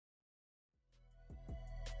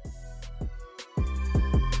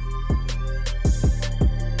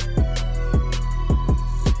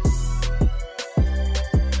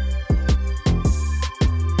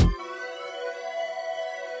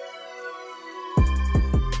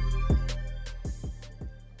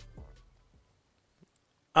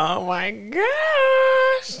Oh my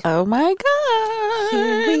gosh. Oh my God.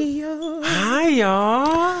 Here we are. Hi,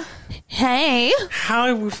 y'all. Hey. How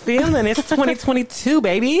are we feeling? It's 2022,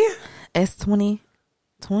 baby. It's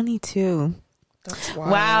 2022. That's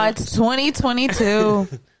wild. Wow, it's 2022.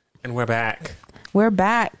 And we're back We're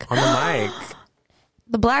back. on the mic.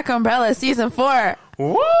 The Black Umbrella season 4.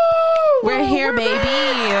 Woo! We're here,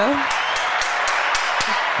 baby.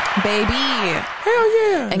 Baby.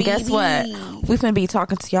 Hell yeah. And guess what? We've been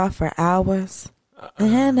talking to y'all for hours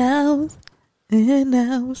and hours and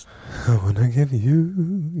hours. I want to give you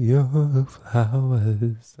your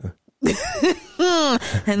flowers.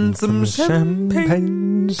 And some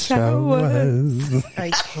champagne showers.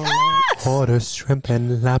 I cannot. Order shrimp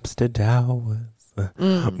and lobster towers.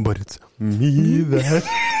 But it's me that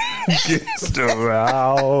gets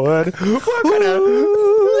devoured. What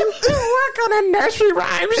kind of nursery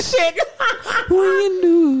rhyme shit?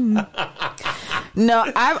 No,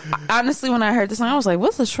 I honestly, when I heard the song, I was like,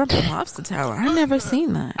 what's a shrimp and lobster tower? I've never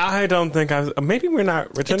seen that. I don't think maybe we're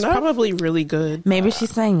not rich It's enough. probably really good. Maybe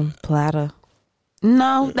she's saying platter.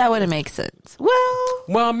 No, that wouldn't make sense.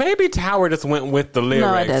 Well, maybe Tower just went with the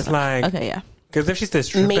lyrics. No, it doesn't. Like, Okay, yeah. because if she says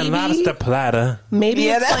shrimp Maybe- and lobster platter, Maybe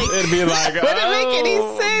it's like it'd be like, Wouldn't make any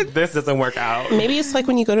sense. This doesn't work out. maybe it's like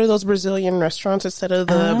when you go to those Brazilian restaurants, instead of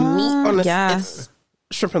the meat on a yeah. it's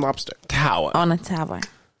shrimp and lobster, Tower. On a tower.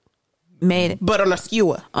 Made but on a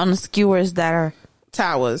skewer. on the skewers that are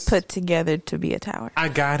Towers. put together to be a tower. I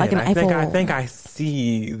got Like it. an I Eiffel. think I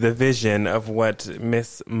see the vision of what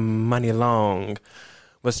Miss Money Long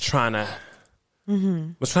was trying to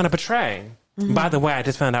portray. By the way, I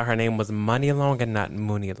just found out her name was Money Long and not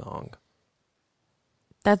Mooney Long.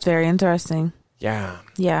 That's very interesting. Yeah.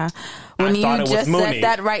 Yeah. When you thought it was just Mooney. said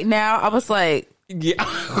that right now, I was like, Yeah.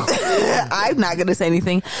 I'm not going to say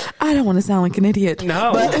anything. I don't want to sound like an idiot.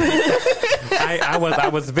 No. I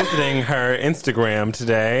was visiting her Instagram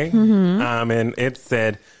today, and it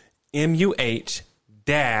said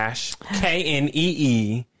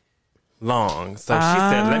MUH-KNEE Long. So she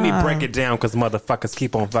said, "Let me break it down because motherfuckers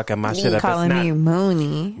keep on fucking my shit up." Calling It's not, me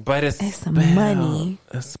Mooney. but it's some spelled, money.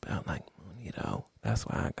 It's spelled like Mooney though. That's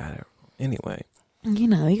why I got it. Anyway. You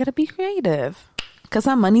know, you got to be creative. Because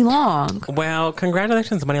I'm Money Long. Well,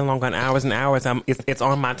 congratulations, Money Long, on hours and hours. It's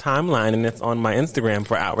on my timeline and it's on my Instagram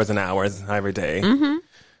for hours and hours every day.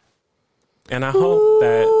 And I hope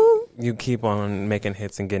that you keep on making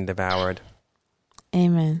hits and getting devoured.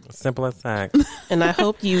 Amen. Simple as that. And I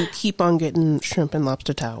hope you keep on getting shrimp and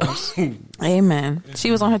lobster towers. Amen.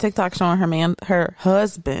 She was on her TikTok showing her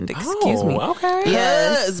husband, excuse me. Okay.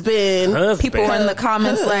 Yes. Husband. People were in the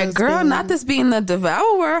comments like, girl, not this being the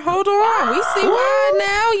devourer. Hold on. We see why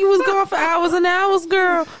now. You was going for hours and hours,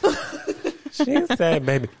 girl. She said,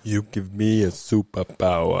 baby, you give me a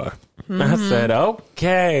superpower. I said,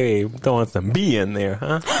 okay. Throwing some B in there,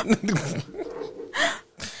 huh?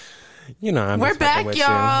 You know, We're just fucking back, with y'all.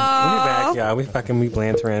 You. We're back, y'all. We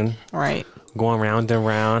bantering, Right. going round and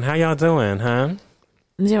round. How y'all doing, huh?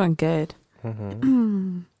 I'm doing good.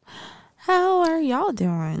 How are y'all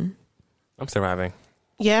doing? I'm surviving.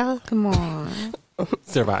 Yeah, Come on.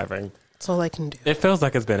 Surviving. that's all I can do. It feels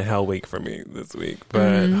like it's been a hell week for me this week,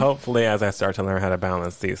 but hopefully as I start to learn how to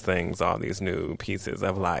balance these things, all these new pieces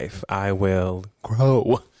of life, I will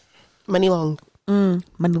grow. Money Long.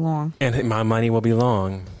 Money Long. And my money will be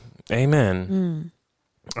long. Amen.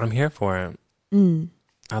 I'm here for it.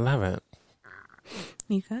 I love it.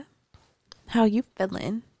 You good? How you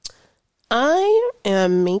feeling? I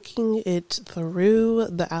am making it through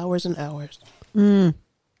the hours and hours.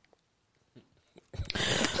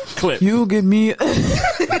 Clip. You give me...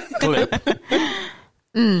 Clip.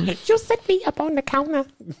 You set me up on the counter.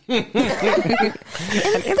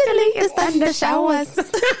 It's thunder showers.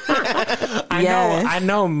 I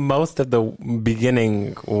know most of the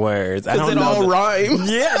beginning words. I don't know.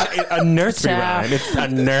 rhymes. Yeah, a nursery Child. rhyme. It's a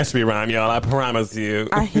nursery rhyme, y'all. I promise you.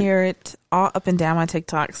 I hear it all up and down my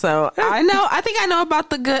TikTok. So I think I know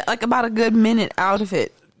about about a good minute out of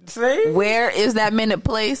it. See? Where is that minute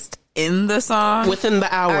placed in the song? Within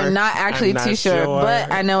the hour. I'm not actually I'm not too sure, sure.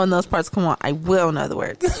 but I know in those parts. Come on, I will know the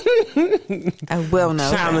words. I will know.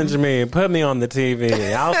 Challenge me. Put me on the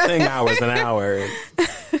TV. I'll sing hours and hours.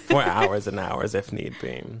 For hours and hours if need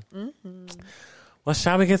be. Well,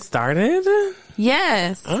 shall we get started?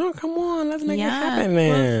 Yes. Oh, come on. Let's make it happen,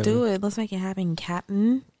 man. Let's do it. Let's make it happen,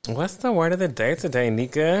 Captain. What's the word of the day today,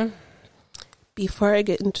 Nika? Before I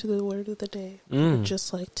get into the word of the day, I would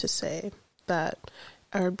just like to say that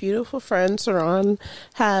our beautiful friend Saran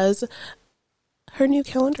has her new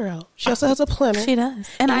calendar out. She also has a planner. She does,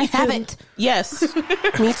 and I have it. Yes,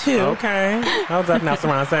 me too. Okay. How's that now,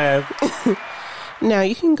 Saran says? Now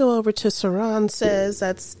you can go over to Sarahn Says,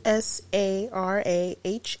 that's SARAHN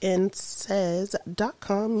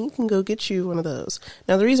says.com. You can go get you one of those.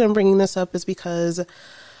 Now the reason I'm bringing this up is because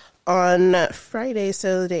on Friday,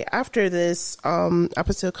 so the day after this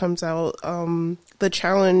episode comes out, the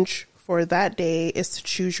challenge for that day is to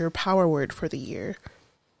choose your power word for the year.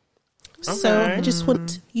 Okay. So I just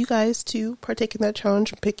want you guys to partake in that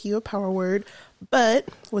challenge and pick you a power word. But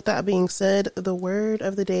with that being said, the word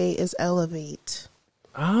of the day is elevate.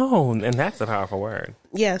 Oh, and that's a powerful word.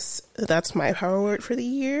 Yes, that's my power word for the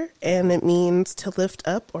year, and it means to lift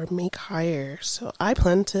up or make higher. So I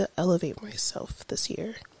plan to elevate myself this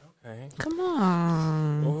year. Okay. Come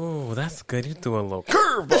on. Oh, that's good. You threw a little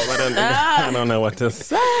curveball. I don't know what to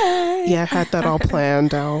say. Yeah, I had that all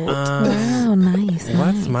planned out. Wow, nice.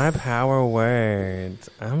 What's my power word?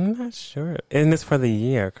 I'm not sure. And it's for the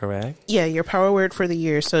year, correct? Yeah, your power word for the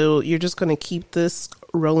year. So you're just going to keep this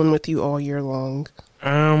rolling with you all year long.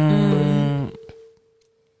 I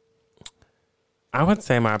would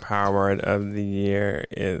say my power word of the year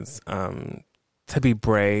is to be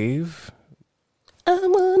brave. I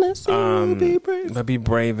wanna see you be brave. But be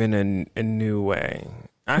brave in a new way.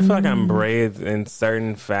 I feel like I'm brave in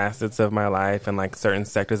certain facets of my life and like certain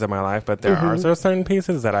sectors of my life, but there are certain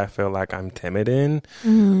pieces that I feel like I'm timid in.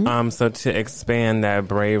 So to expand that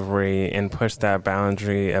bravery and push that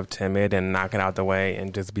boundary of timid and knock it out the way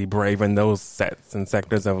and just be brave in those sets and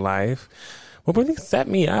sectors of life will really set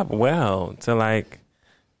me up well to like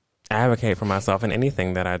advocate for myself in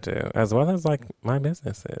anything that I do, as well as like my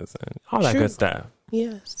businesses and all that good stuff.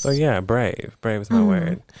 Yes. So yeah, brave. Brave is my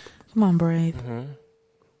word. Come on, Brave.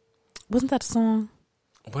 Wasn't that a song?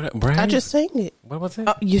 What? Brave? I just sang it. What was it?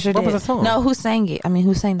 Oh, you sure What did. was the song? No, who sang it? I mean,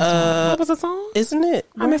 who sang the song? What was the song? Isn't it?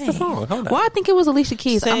 I missed the Right. song. Hold on. Well, I think it was Alicia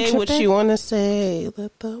Keys. I'm Say what tripping. you want to say.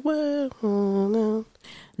 Let the world know.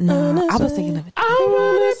 No, I was thinking of it. I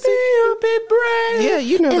wanna see you be brave. Yeah,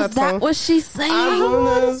 you know Is that that song. what she's saying? I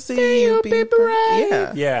wanna see you be brave.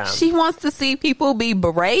 Yeah. Yeah. She wants to see people be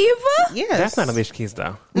brave? Yes. That's not Alicia Keys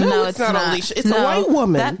though. No, it's not Alicia. It's a white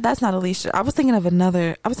woman. That's not Alicia. I was thinking of a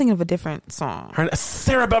different song. Her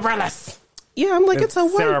Sarah Bareilles. Yeah, I'm like, it's a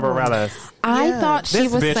white Sarah woman. Bareilles. I Yeah. thought she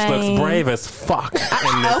This was bitch saying. looks brave as fuck in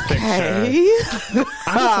this picture. Okay.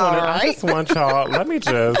 I just want y'all. Let me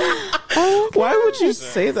just Why would you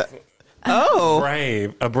say that? Oh.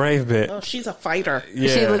 brave. A brave bit. Oh, she's a fighter.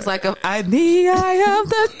 Yeah. She looks like I think I am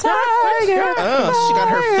the tiger. Oh, she got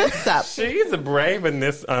her fists up. She's brave in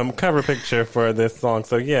this cover picture for this song.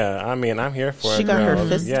 So yeah, I mean, I'm here for it. She got her girl.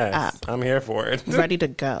 fist yes, up. I'm here for it. Ready to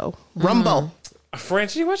go. Rumble.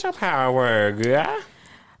 Frenchie, what's your power word? Yeah.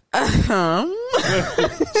 She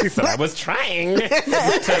said I was trying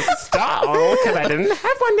to stall because I didn't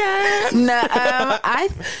have one yet.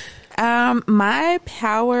 No, my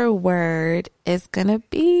power word is gonna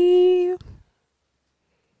be.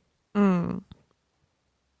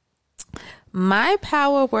 My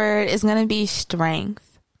power word is gonna be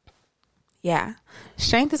strength. Yeah,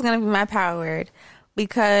 strength is gonna be my power word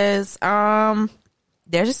because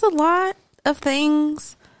there's just a lot of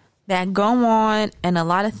things that go on and a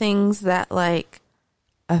lot of things that like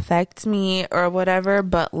affect me or whatever,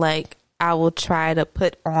 but like I will try to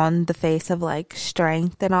put on the face of like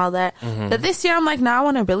strength and all that. But this year I'm like, no, I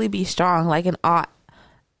want to really be strong, like in all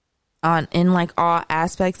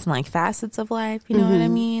aspects and like facets of life. You know what I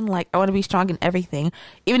mean? Like I want to be strong in everything,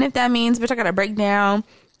 even if that means bitch I gotta break down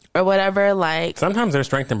or whatever. Like Sometimes there's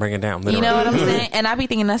strength in bringing it down. you know what I'm saying? And I be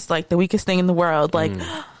thinking that's like the weakest thing in the world. Like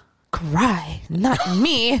cry, not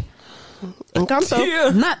me.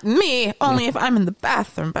 Encanto. Not me. Only if I'm in the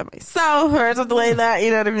bathroom by myself or something like that.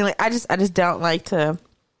 You know what I mean? Like I just don't like to.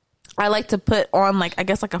 I like to put on like I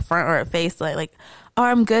guess like a front or a face like oh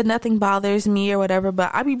I'm good, nothing bothers me or whatever.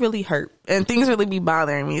 But I be really hurt and things really be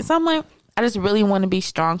bothering me. So I'm like I just really want to be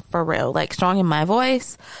strong for real, like strong in my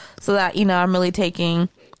voice, so that you know I'm really taking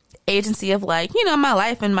agency of like you know my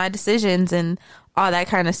life and my decisions and all that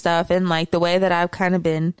kind of stuff and like the way that I've kind of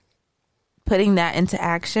been putting that into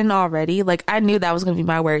action already. Like I knew that was going to be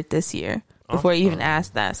my word this year before you even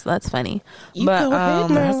asked that. So that's funny. You go ahead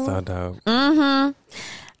now. That's so dope.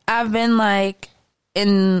 I've been like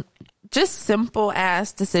in just simple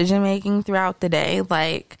ass decision making throughout the day.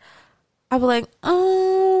 Like I'll be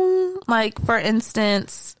like for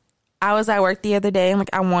instance, I was at work the other day and like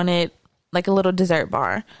I wanted like a little dessert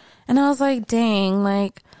bar. And I was like, dang,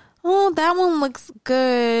 like, oh, that one looks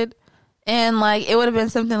good. And like it would have been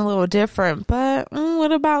something a little different, but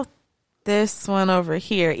what about this one over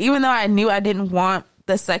here? Even though I knew I didn't want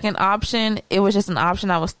the second option, it was just an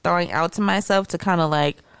option I was throwing out to myself to kind of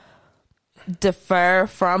like defer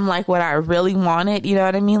from like what I really wanted. You know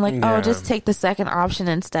what I mean? Like, Yeah. oh, just take the second option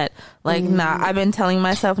instead. Like, nah, I've been telling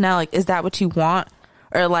myself now, like, is that what you want?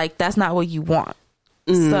 Or like, that's not what you want.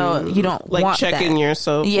 So you don't Like want checking that.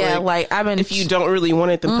 yourself. Yeah, like I've been. if you don't really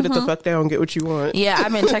want it, then put it the fuck down and get what you want. Yeah,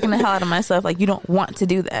 I've been checking the hell out of myself. Like, you don't want to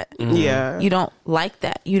do that. Yeah. You don't like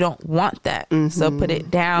that. You don't want that. So put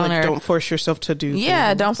it down. Like, or don't force yourself to do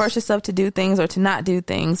things. don't force yourself to do things or to not do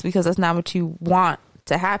things because that's not what you want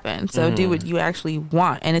to happen. So do what you actually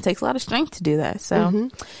want. And it takes a lot of strength to do that. So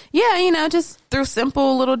yeah, you know, just through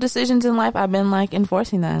simple little decisions in life, I've been like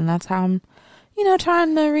enforcing that. And that's how I'm, you know,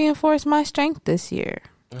 trying to reinforce my strength this year.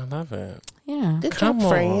 I love it. Yeah. Good Come job,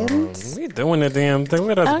 on. friends. We doing the damn thing.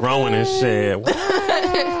 We're just Okay. growing and shit.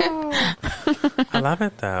 Wow. I love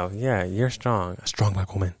it though. Yeah, you're strong. A strong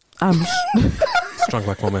black woman. I'm Strong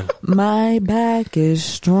black woman. my back is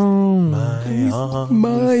strong.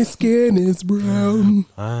 My skin is brown.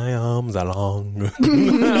 My arms are long.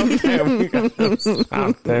 Okay, we gotta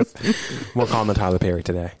stop this. We'll call him Tyler Perry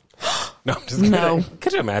today. No, I'm just kidding. No.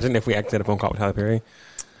 Could you imagine if we acted a phone call with Tyler Perry?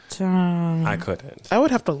 I couldn't. I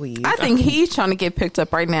would have to leave. I think he's trying to get picked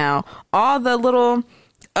up right now. All the little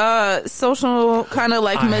social kind of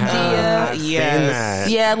like Medea. Yes.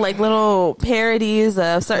 Yeah, like little parodies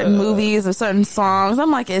of certain movies or certain songs.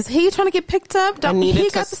 I'm like, is he trying to get picked up? I Don't needed he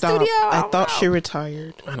to got the stop. studio? I don't thought know. she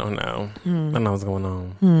retired. I don't know. I don't know what's going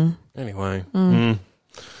on. Anyway.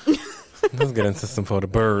 Let's get into some for the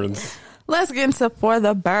birds. Let's get into For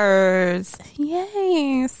the Birds.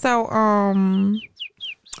 Yay. So, look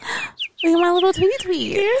at my little tweet.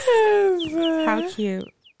 Yes. How cute.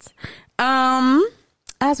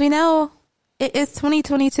 As we know, it is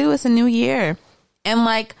 2022. It's a new year. And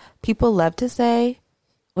like people love to say,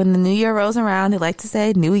 when the new year rolls around, they like to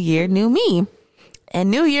say, new year, new me. And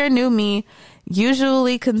new year, new me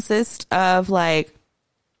usually consists of like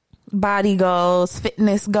body goals,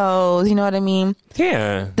 fitness goals. You know what I mean?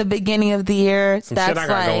 Yeah. The beginning of the year, Some that's shit I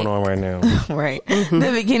got like going on right now. right.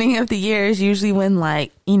 The beginning of the year is usually when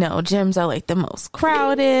like, you know, gyms are like the most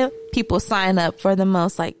crowded. People sign up for the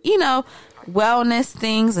most like, you know, wellness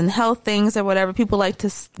things and health things or whatever. People like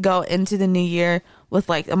to go into the new year with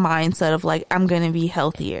like a mindset of like, I'm going to be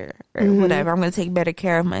healthier or whatever. I'm going to take better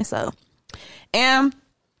care of myself. And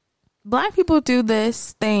Black people do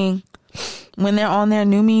this thing when they're on their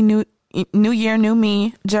new year, new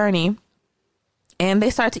me journey. And they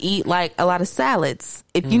start to eat like a lot of salads.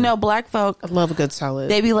 If you know Black folk, I love a good salad.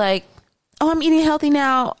 they be like, "Oh, I'm eating healthy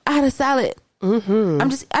now. I had a salad. I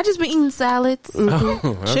just been eating salads.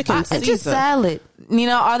 Chicken It's just Caesar. salad. You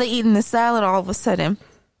know, are they eating the salad all of a sudden?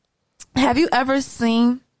 Have you ever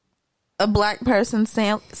seen a Black person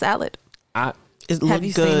salad? I It Have look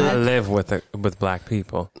you seen good. I live with Black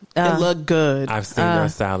people. It look good. I've seen their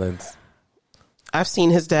salads. I've seen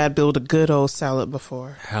his dad build a good old salad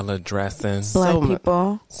before. Hella dressing. Black So mu-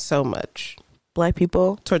 people, So much. Black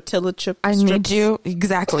people. Tortilla chip I strips. need you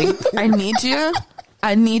exactly. I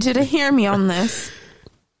need you to hear me on this.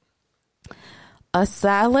 A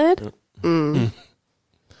salad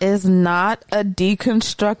is not a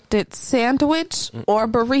deconstructed sandwich or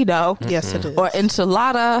burrito Yes, it is. or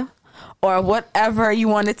enchilada or whatever you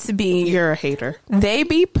want it to be. You're a hater. They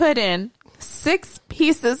be putting 6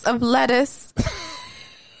 pieces of lettuce,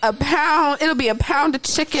 it'll be a pound of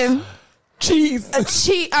chicken, Cheese.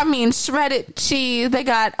 shredded cheese. They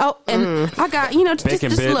got, I got, just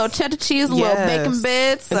Bacon a bits. little cheddar cheese, a little bacon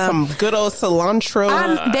bits. And some good old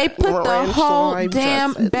cilantro. They put the ranch whole lime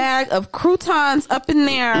damn dressing. bag of croutons up in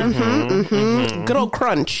there. Good old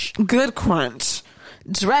crunch. Good crunch.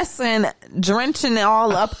 Dressing, drenching it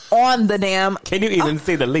all up on the damn. Can you even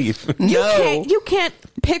see the leaf? You can't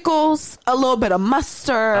pickles, a little bit of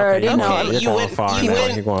mustard, Okay, you know. okay. You're going far now.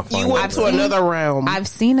 You're going far You now. went to another realm. I've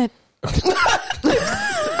seen it.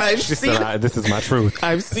 I've She seen said, it. this is my truth.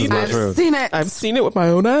 I've This is seen my it. truth. Seen it. I've seen it with my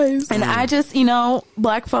own eyes. And I just,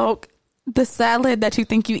 Black folk, the salad that you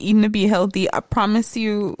think you eating to be healthy, I promise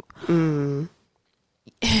you,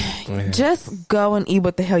 just go and eat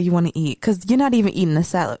what the hell you want to eat, because you're not even eating a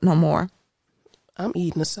salad no more. I'm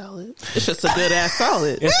eating a salad. It's just a good ass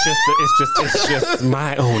salad. It's just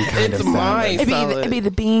my own kind It's of salad. mine. It'd be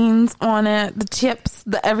the beans on it, the chips,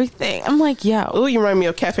 the everything. I'm like, yo, Oh, you remind me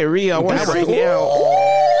of Cafe Rio when I That's work right. out.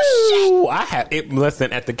 shit. I have it.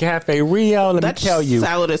 Listen, at the Cafe Rio, let That me tell you,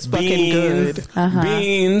 salad is fucking good.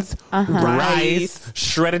 Beans, rice, Rice,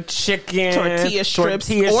 shredded chicken, tortilla strips,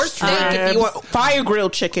 or steak if you want fire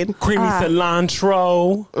grilled chicken. creamy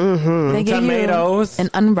cilantro, They give tomatoes. you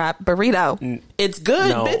an unwrapped burrito. It's good,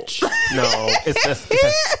 no, bitch. no, it's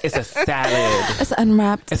a salad. It's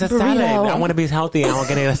unwrapped It's a burrito. salad. I want to be healthy. I'm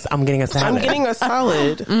getting a salad. I'm getting a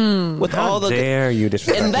salad with How all the dare you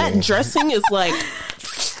disrespect and that me. dressing is like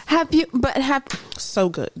Have so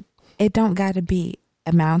good. it don't gotta be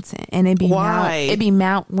a mountain, and it be Why? It be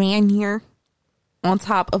Mount Rainier on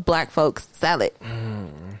top of black folks salad.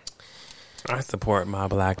 I support my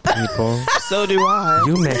black people. So do I.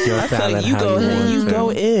 You make your I feel salad like you how go you ahead, want you to.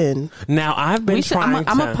 go in. Now I've been trying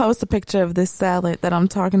I'm gonna to. post a picture of this salad that I'm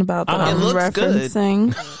talking about that I'm It looks good.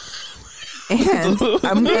 referencing. And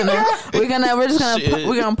we're just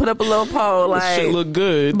gonna put up a little poll like Shit look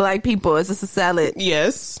good. black people, is this a salad?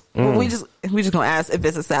 Yes. Well, we just gonna ask if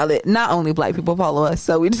it's a salad. Not only black people follow us,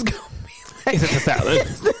 so we just gonna be like, Is it a salad?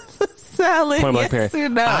 salad, Point blank yes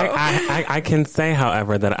period. or no? I can say,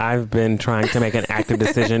 however, that I've been trying to make an active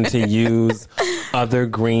decision to use other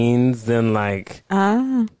greens than like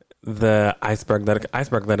the iceberg lettuce.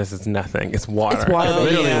 Iceberg lettuce is nothing. It's water. It's water.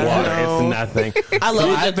 literally Yeah. water. No. It's nothing. I love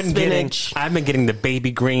I've good been spinach. I've been getting the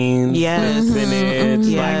baby greens, Yes. the spinach,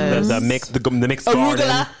 Yes. like the mixed garden.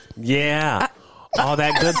 Arugula. Yeah. All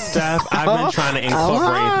that good stuff. I've been trying to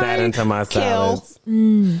incorporate that into my Kale.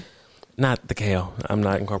 salads. Not the kale. I'm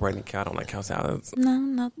not incorporating kale. I don't like kale salads.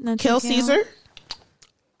 no, Kale Caesar?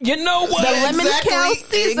 You know what? The lemon kale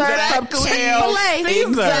Caesar from Chick-fil-A.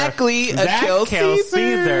 Exactly. A That kale Caesar.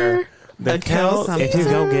 Caesar. The A kale kale. If you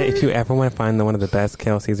go if you ever want to find one of the best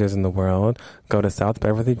kale Caesars in the world, go to South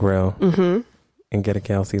Beverly Grill and get a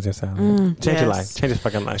kale Caesar salad. Change your Yes. life. Change your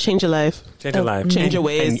fucking life. Change your life. Change your life. Change your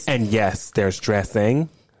ways. And yes, there's dressing.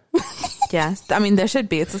 Yes, I mean there should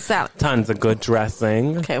be. It's a salad. Tons of good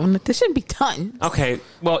dressing. Okay, well, there shouldn't be tons. Okay,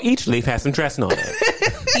 well, each leaf has some dressing on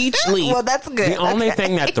it. Each leaf. Well, that's good. The only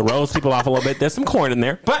thing that throws people off a little bit, there's some corn in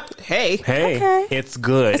there, but hey. hey, Okay. it's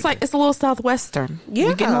good. It's like it's a little southwestern. Yeah.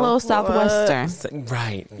 You're getting a little southwestern.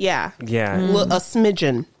 Right. Yeah. Yeah. A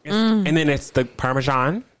smidgen. And then it's the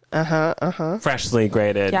Parmesan. Freshly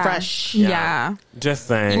grated. Yeah. Fresh. Yeah. Just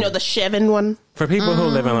saying. You know the Chevin one? For people who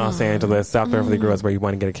live in Los Angeles, South Beverly Grill is where you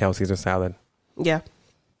want to get a kale Caesar salad. Yeah.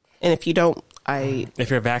 And if you don't, If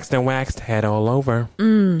you're vaxxed and waxed, head all over.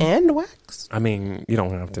 and wax. I mean, you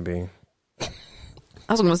don't have to be.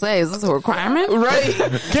 I was gonna say, is this a requirement? Right.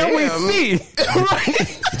 Can we see?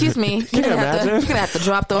 Excuse me. You're gonna have to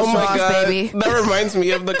drop those Oh my straws, God. baby. That reminds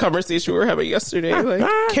me of the conversation we were having yesterday. Like,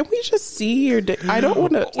 can we just see your dick? I don't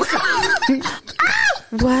want to.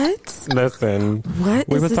 What? Listen. What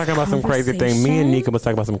We is was this talking about some crazy things. Me and conversation? Nika was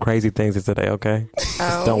talking about some crazy things yesterday, okay?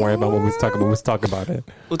 Just don't worry about what we was talking about. We was talking about it.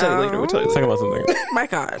 We'll tell you later. We'll tell you Let's later. talk about something. My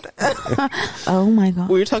God. Oh my God.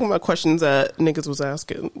 We were talking about questions that niggas was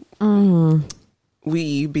asking.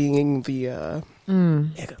 We being the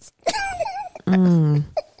niggas.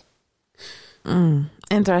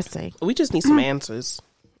 Interesting. We just need some answers.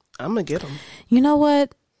 I'm gonna get them. You know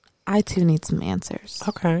what? I too need some answers.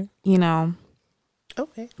 Okay. You know,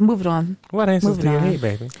 Okay. move it on. What answers Moving do you on. need,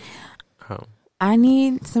 baby? Oh. I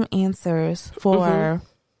need some answers for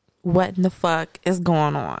what in the fuck is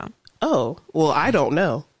going on. Oh well, I don't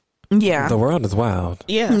know. Yeah. The world is wild.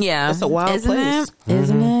 Yeah. Yeah. It's a wild Isn't place. it?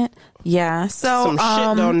 Isn't it? Yeah. So Some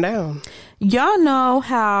shit going down. y'all know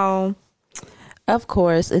how, of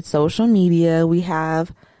course, it's social media. We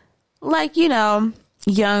have, like, you know,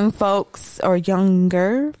 young folks or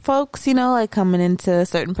younger folks, you know, like coming into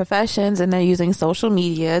certain professions, and they're using social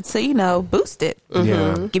media to, you know, boost it.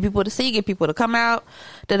 Yeah. Get people to see, get people to come out,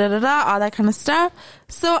 all that kind of stuff.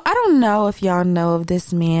 So I don't know if y'all know of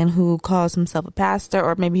this man who calls himself a pastor,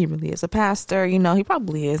 or maybe he really is a pastor. You know, he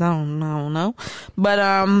probably is. I don't know. But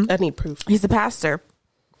I need proof. he's a pastor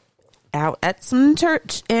out at some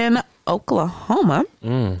church in Oklahoma.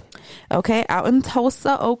 Okay, out in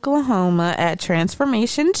Tulsa, Oklahoma, at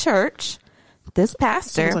Transformation Church. This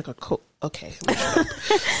pastor, Sounds like a okay.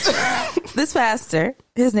 this pastor,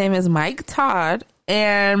 his name is Mike Todd,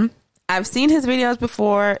 and I've seen his videos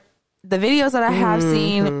before. The videos that I have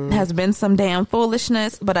seen has been some damn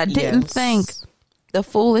foolishness, but I didn't Yes. think the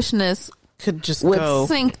foolishness Could just would go.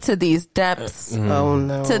 sink to these depths, Oh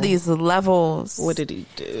no. to these levels. What did he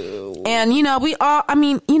do? And you know, we all, I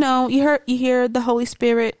mean, you know, you hear the Holy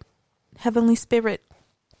Spirit, Heavenly Spirit,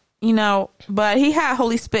 you know, but he had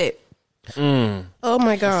Holy Spit. Oh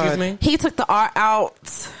my God. Excuse me? He took the R out,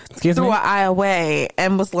 Excuse threw me? an I away,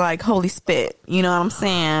 and was like, Holy Spit. You know what I'm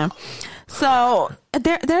saying? So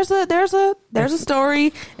there's a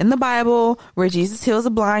story in the Bible where Jesus heals a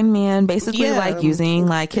blind man, basically like using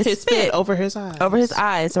like his spit over his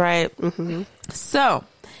eyes, right? Mm-hmm. So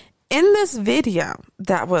in this video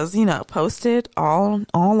that was, posted all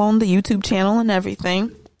on the YouTube channel and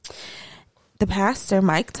everything, the pastor,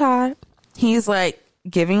 Mike Todd, he's like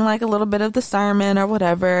giving like a little bit of the sermon or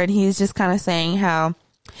whatever. And he's just kind of saying how,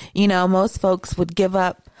 most folks would give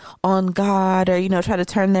up on God or, try to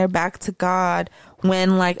turn their back to God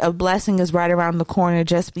when like a blessing is right around the corner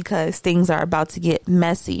just because things are about to get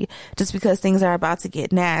messy, just because things are about to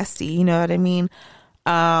get nasty. You know what I mean?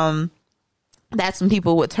 That's when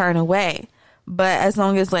people would turn away. But as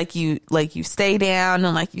long as like you stay down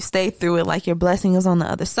and like you stay through it, like your blessing is on the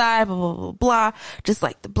other side, blah, blah, blah, blah, just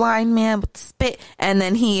like the blind man with the spit. And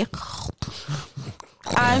then he,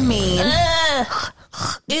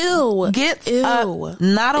 gets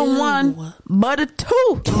not a one, but a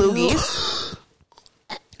two loogies.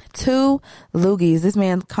 Two loogies. This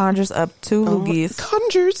man conjures up two loogies.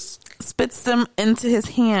 Spits them into his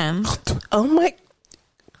hand. Oh my.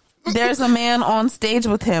 There's a man on stage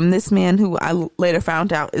with him. This man who I later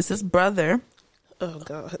found out is his brother. Oh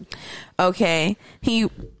God. Okay.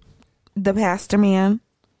 The pastor man,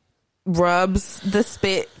 rubs the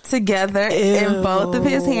spit together in both of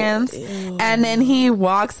his hands. And then he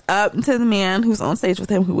walks up to the man who's on stage with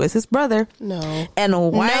him, who is his brother.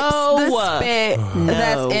 And wipes the spit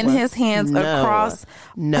that's in his hands across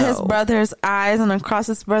his brother's eyes and across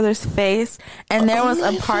his brother's face. And there was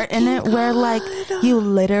a part in it where like you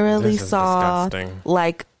literally saw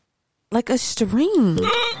like a stream.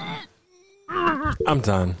 I'm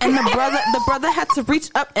done. And the brother had to reach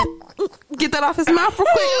up and get that off his mouth real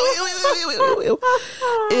quick.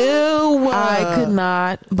 Ew. I could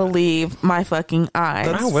not believe my fucking eyes.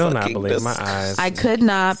 I will not believe my eyes. I could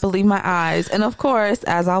not believe my eyes. And of course,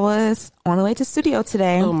 as I was on the way to studio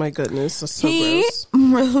today, oh my goodness, that's so he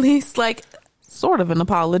released like sort of an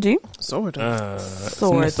apology. Sort of.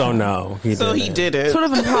 So no, he did it. Sort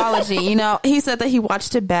of an apology. He said that he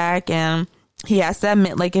watched it back and he has to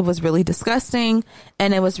admit, like, it was really disgusting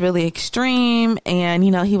and it was really extreme. And,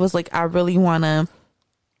 he was like, I really want to,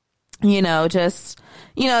 just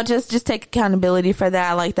take accountability for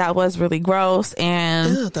that. Like, that was really gross.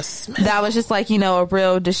 And that was just like, a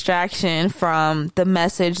real distraction from the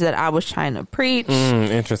message that I was trying to preach.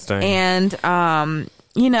 Interesting. And,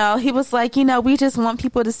 he was like, we just want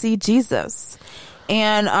people to see Jesus.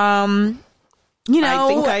 And, I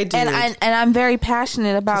think I did. And I'm very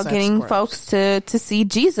passionate about getting folks to see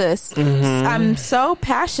Jesus. Mm-hmm. I'm so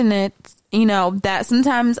passionate, that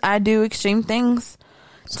sometimes I do extreme things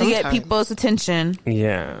to get people's attention.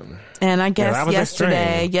 Yeah. And I guess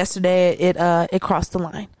yesterday it crossed the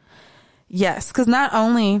line. Yes, because not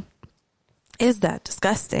only is that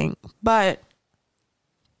disgusting, but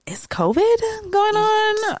is COVID going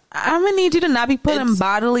on? I'm gonna need you to not be putting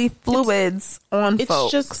bodily fluids on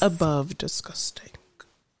folks. It's just above disgusting,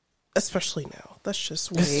 especially now. That's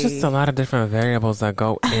just way. It's just a lot of different variables that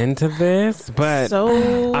go into this, but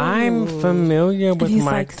I'm familiar with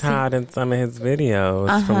Mike Todd and some of his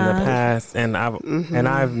videos from the past, and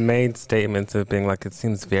I've made statements of being like, it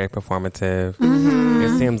seems very performative. Mm-hmm.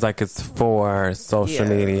 It seems like it's for social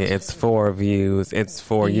media, it's for views, it's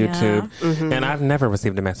for YouTube, and I've never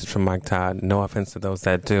received a message from Mike Todd. No offense to those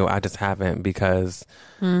that do, I just haven't, because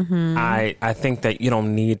I think that you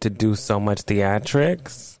don't need to do so much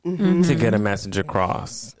theatrics to get a message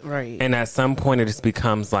across. Right. And at some point it just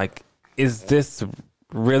becomes like, is this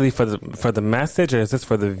really for the message, or is this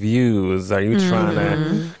for the views? Are you trying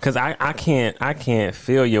to, because I can't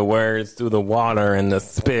feel your words through the water and the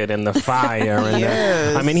spit and the fire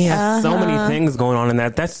and he has so many things going on in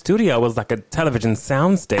that studio was like a television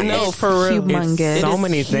soundstage. No, for real. Humongous. So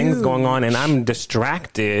many things going on, and I'm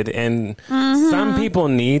distracted, and some people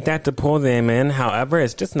need that to pull them in. However,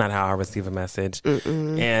 it's just not how I receive a message.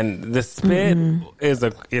 And the spit is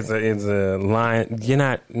a line. You're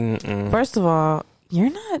not. First of all, you're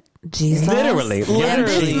not Jesus. Literally. And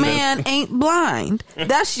this man ain't blind.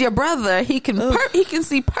 That's your brother. He can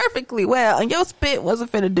see perfectly well, and your spit wasn't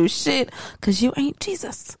finna do shit because you ain't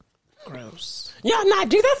Jesus. Gross. Y'all not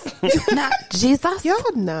Jesus. Not Jesus.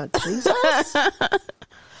 Y'all not Jesus.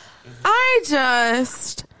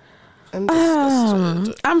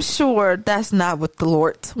 I'm sure that's not what the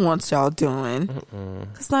Lord wants y'all doing.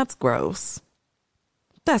 Because that's gross.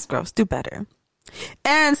 That's gross. Do better.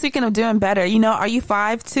 And speaking of doing better, are you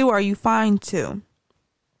 5'2" or are you fine too?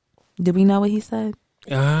 Do we know what he said?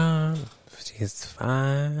 She's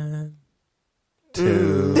fine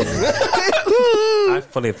too. I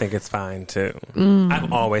fully think it's fine too.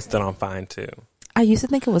 I've always stood on fine too. I used to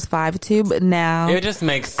think it was 5'2", but now It just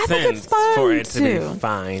makes I think sense it's fine, for it to too. be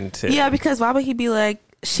fine too. yeah, because why would he be like,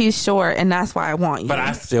 she's short and that's why I want you? But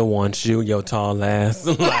I still want you, your tall ass.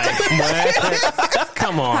 Like, what?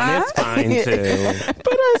 Come on, it's fine too.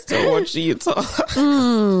 But I still want you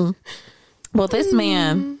to. Well, this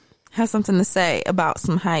man has something to say about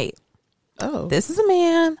some height. Oh. This is a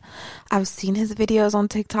man. I've seen his videos on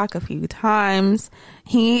TikTok a few times.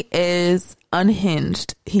 He is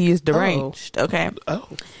unhinged. He is deranged. Okay. Oh.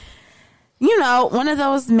 You know, one of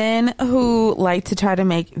those men who like to try to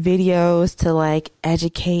make videos to like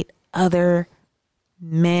educate other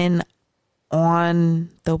men on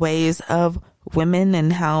the ways of women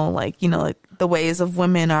and how like, you know, like the ways of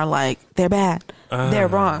women are like, they're bad. They're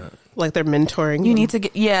wrong. Like they're mentoring. You need to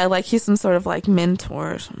get, yeah, like he's some sort of like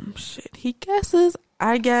mentor or some shit. He guesses,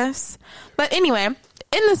 I guess. But anyway, in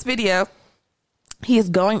this video, he is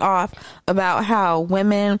going off about how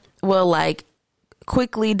women will like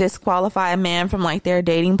quickly disqualify a man from like their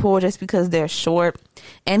dating pool just because they're short.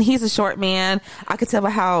 And he's a short man. I could tell by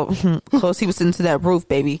how close he was sitting to that roof,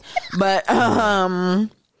 baby. But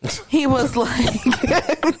he was like,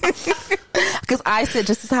 because I sit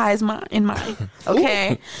just as high as mine in mine.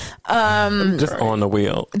 Okay. Just on the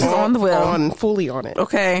wheel. Just on the wheel. Fully on it.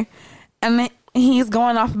 Okay. And then he's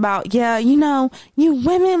going off about, yeah, you know, you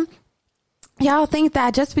women, y'all think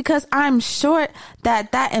that just because I'm short,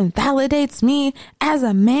 that invalidates me as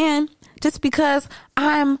a man. Just because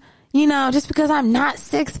I'm, you know, just because I'm not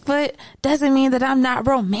 6 foot doesn't mean that I'm not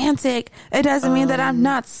romantic. It doesn't mean that I'm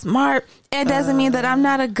not smart. It doesn't mean that I'm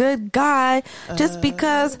not a good guy. Just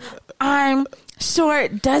because I'm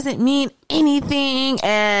short doesn't mean anything.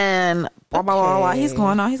 And blah, blah, blah, blah. He's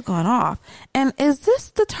going on. He's going off. And is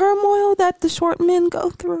this the turmoil that the short men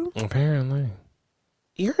go through? Apparently.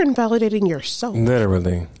 You're invalidating yourself.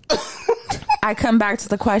 Literally. I come back to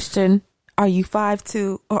the question, are you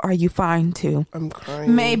 5'2" or are you fine too? I'm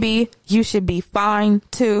crying. Maybe you should be fine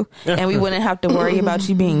too, and we wouldn't have to worry about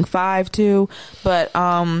you being 5'2". But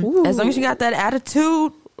as long as you got that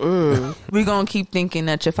attitude, we're gonna keep thinking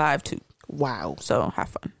that you're 5'2". Wow. So have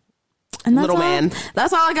fun. And that's Little all, man.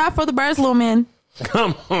 That's all I got for the birds, little man.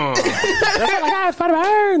 Come on. That's all I got for the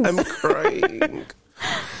birds. I'm crying.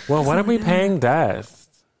 Well, what are we paying Dust?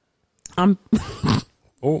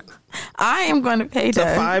 Oh, I am going to pay It's a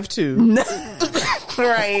Dust. 5'2".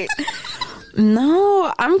 Right.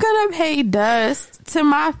 No, I'm gonna pay Dust to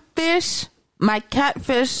my fish, my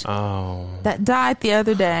catfish oh. that died the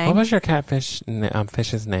other day. What was your catfish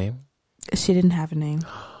fish's name? She didn't have a name.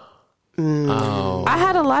 Oh. I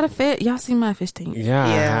had a lot of fish. Y'all see my fish tank? Yeah, I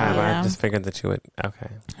have. Yeah. I just figured that you would. Okay.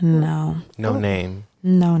 No. No name.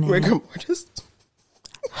 No name. Rigor mortis.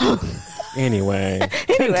 Anyway,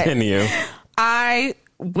 continue. I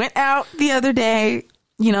went out the other day.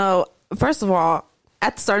 You know, first of all,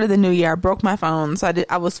 at the start of the new year, I broke my phone, so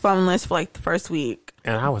I was phoneless for like the first week.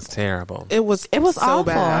 And I was terrible. It was so so awful.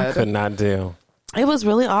 bad. Could not do. It was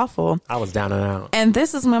really awful. I was down and out. And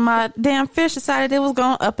this is when my damn fish decided it was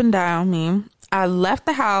going up and down me. I left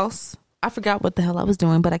the house. I forgot what the hell I was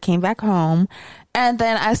doing, but I came back home. And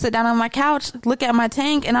then I sit down on my couch, look at my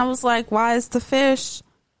tank, and I was like, why is the fish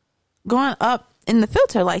going up in the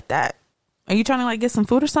filter like that? Are you trying to like get some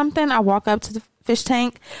food or something? I walk up to the fish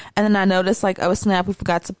tank, and then I noticed like, oh snap, we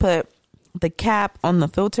forgot to put the cap on the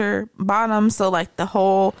filter bottom. So like the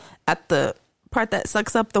hole at the part that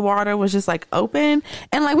sucks up the water was just like open.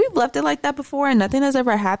 And like we've left it like that before and nothing has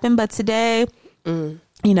ever happened. But today, you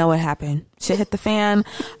know what happened? Shit hit the fan.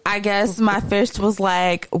 I guess my fish was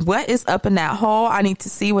like, what is up in that hole? I need to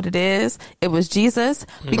see what it is. It was Jesus,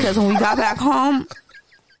 because when we got back home,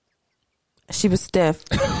 she was stiff.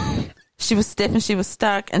 She was stiff and she was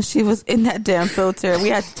stuck and she was in that damn filter. We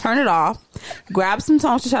had to turn it off, grab some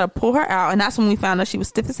tongs to try to pull her out. And that's when we found out she was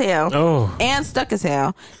stiff as hell and stuck as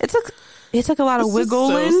hell. It took a lot of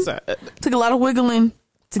wiggling. So sad. Took a lot of wiggling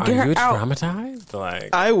to get her out. Are you traumatized? Like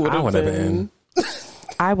I would have been.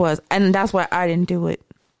 I was, and that's why I didn't do it.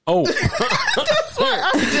 Oh, That's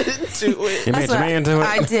why I didn't do it. you made your man do it.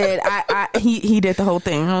 I did. He did the whole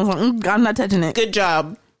thing. I was like, I'm not touching it. Good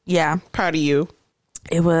job. Yeah, Proud of you.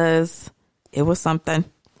 it was something.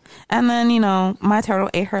 And then, you know, my turtle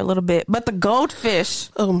ate her a little bit, but the goldfish,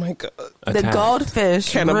 Oh my god. the Attacked.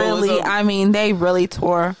 goldfish Cannibalism. really, I mean, they really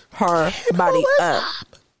tore her body up.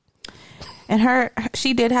 And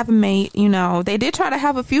she did have a mate, you know. They did try to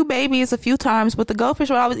have a few babies a few times, but the goldfish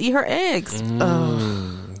would always eat her eggs.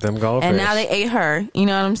 Them goldfish. And now they ate her. You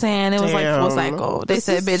know what I'm saying? It was like full Damn. cycle. They This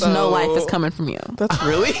said, is bitch, no so- life is coming from you. That's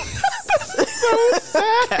really so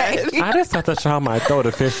sad. I just thought that y'all might throw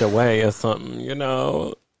the fish away or something, you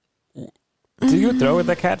know. Do you throw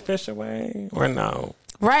the catfish away or no?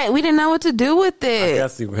 Right. We didn't know what to do with I it.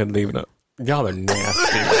 guess you could leave it up. Y'all are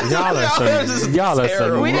nasty. Y'all are some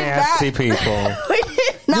terrible. nasty people. We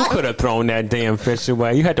did You not. could have thrown that damn fish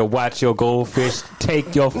away. You had to watch your goldfish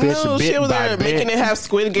take your fish No, she bit was by there bit. making it have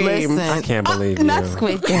Squid Game. Listen. I can't believe you. Not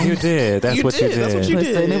Squid Game. You did. That's You what did. you did. That's what you did.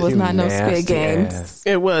 Listen, it was You not no nasty Squid Games. ass.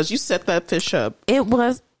 It was. You set that fish up. It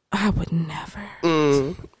was. I would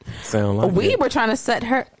never. Sound like We it. were trying to set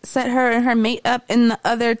her and her mate up in the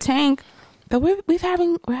other tank, but we're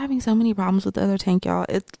having so many problems with the other tank, y'all.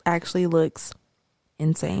 It actually looks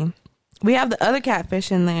insane. We have the other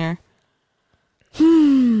catfish in there,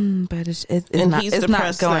 but it's And not he's it's not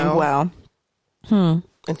depressed going now. well. And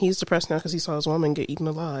he's depressed now because he saw his woman get eaten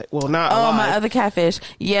alive. Well, not Oh, alive. my other catfish.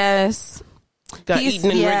 Yes. Got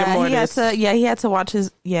eaten in rigor he had mortis. he had to watch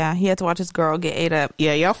his girl get ate up.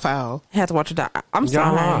 Yeah, y'all foul. He had to watch her die. I'm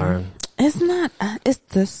Y'all sorry. are. It's not. It's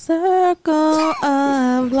the circle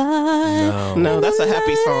of life. No, that's a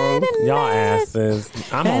happy song. Y'all asses.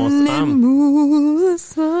 I'm And it on. moves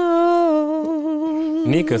so.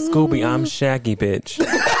 Nika, Scooby, I'm Shaggy, bitch.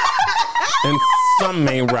 And something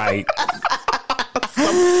ain't right.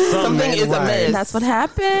 Something is amiss. That's what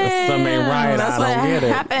happened. Something ain't right. That's I what don't get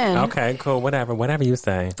it. happened. Okay, cool. Whatever you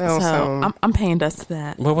say. Oh, So I'm paying dust to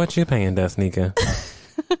that. Well, what you paying, Dust, Nika?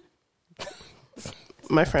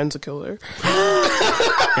 my friend's a killer.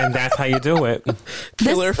 And that's how you do it.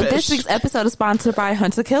 Killer This fish. week's episode is sponsored by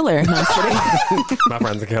Hunter Killer. No, I'm just kidding. My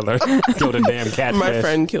friend's a killer. Killed a damn catfish. My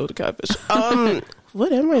friend killed a catfish.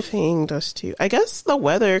 What am I paying dust to? I guess the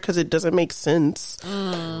weather, because it doesn't make sense.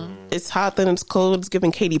 It's hot, then it's cold. It's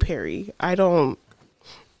giving Katy Perry. I don't.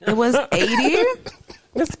 It was 80.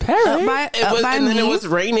 Miss Perry. It was, and then it was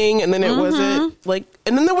raining, and then it wasn't like,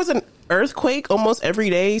 and then there was an earthquake almost every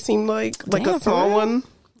day. Seemed like Damn, a for small real? one.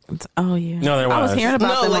 Oh yeah. No, there I was was. hearing about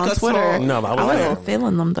No, them like on a Twitter. small- No, I I was wasn't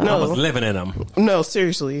feeling them though. I was living in them. No,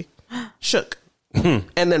 seriously, shook, and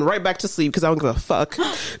then right back to sleep because I don't give a fuck.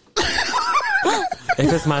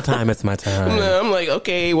 If it's my time, it's my time. No, I'm like,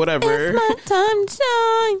 okay, whatever. It's my time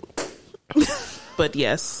to shine. But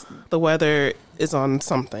yes, the weather is on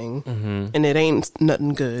something, and it ain't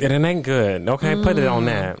nothing good. It ain't good. Okay, put it on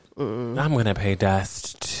that. I'm gonna pay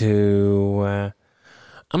dust to.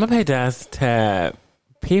 I'm gonna pay dust to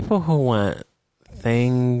people who want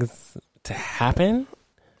things to happen,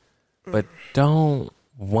 but don't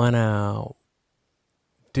wanna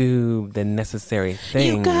do the necessary things.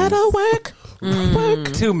 You gotta work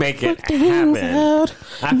to make it things happen. out.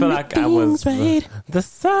 I feel like I was. Right. The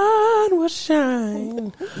sun will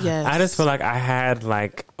shine. Yes, I just feel like I had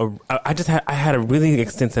I had a really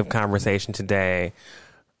extensive conversation today,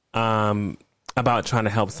 about trying to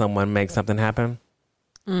help someone make something happen,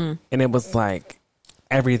 and it was like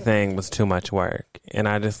everything was too much work, and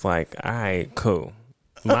I just like, all right, cool.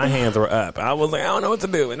 My hands were up. I was like, I don't know what to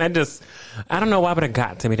do, and I don't know why, but it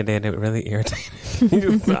got to me today, and it really irritated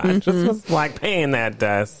me. So I just was like paying that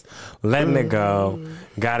dust, letting it go.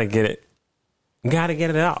 Gotta get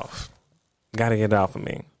it off. Gotta get it off of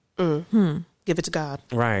me. give it to God.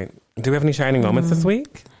 Right. Do we have any shining moments this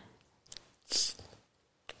week?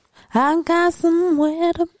 I got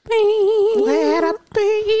somewhere to be. Where I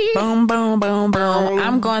be? Boom, boom, boom, boom.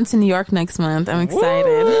 I'm going to New York next month. I'm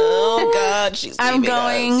excited. Oh God, she's. I'm leaving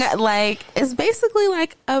going us. like it's basically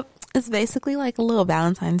like a little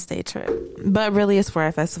Valentine's Day trip, but really it's for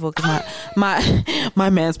a festival because my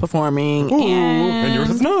man's performing And yours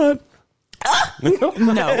is not. no.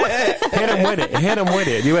 Hit him with it. Hit him with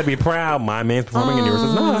it. You would be proud. My man's performing and yours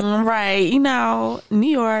is not. Right, New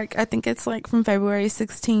York. I think it's like from February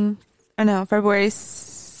 16th. Or no, February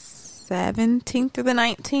 17th through the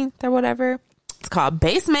 19th or whatever. It's called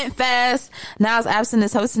Basement Fest. Niles Absent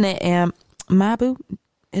is hosting it, and my boo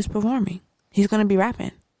is performing. He's gonna be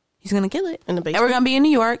rapping. He's gonna kill it. In the basement? And we're gonna be in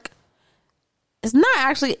New York. It's not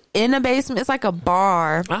actually in a basement. It's like a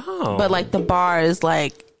bar. Oh. But like the bar is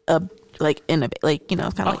like in a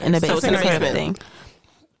it's kind of like in a so it's in basement a kind of basement. thing.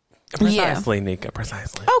 Precisely, Nika.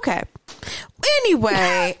 Precisely. Okay.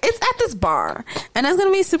 Anyway, it's at this bar, and it's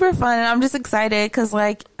gonna be super fun. And I'm just excited because,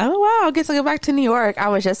 like, oh wow, I get to go back to New York. I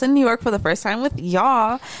was just in New York for the first time with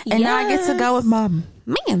y'all, and now I get to go with my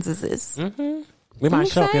mans. Is this? We might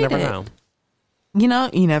show up. You never excited. know. You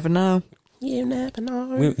never know. You never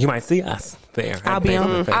know. You might see us there. at I'll be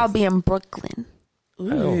Basement Fest. I'll be in Brooklyn.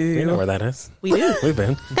 Oh, you know where that is. We do. We've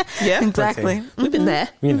been. Yeah, Exactly. We've been there.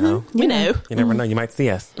 You know. We know. You never know. You might see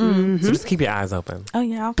us. So just keep your eyes open. Oh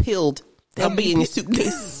yeah. Peeled. I'll be in your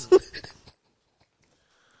suitcase.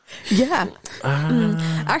 Yeah.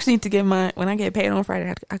 I actually need to get when I get paid on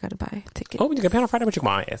Friday. I gotta buy a ticket. Oh, you can pay on Friday. What you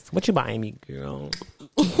buying? What you buying me, girl?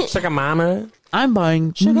 Sugar mama. I'm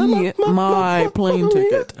buying my plane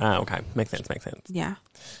ticket. Oh, okay. Makes sense. Yeah.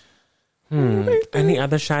 Any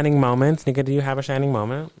other shining moments? Nika, do you have a shining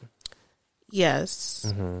moment? Yes.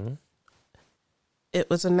 Mm-hmm. It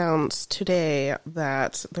was announced today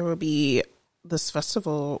that there will be this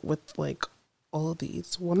festival with like all of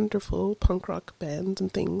these wonderful punk rock bands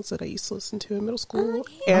and things that I used to listen to in middle school.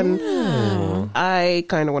 And I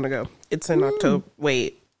kind of want to go. It's in October.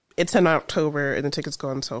 Wait. It's in October, and the tickets go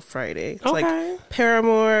until Friday. It's like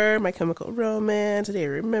Paramore, My Chemical Romance, Today I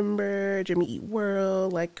Remember, Jimmy Eat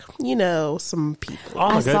World, like, you know, some people.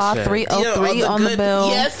 All I the good saw shit. 303 on the bill.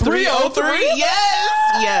 Yes, 303.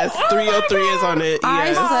 Yes, 303 is on it.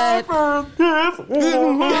 Yes.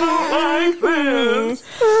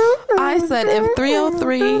 I said if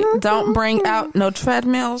 303 don't bring out no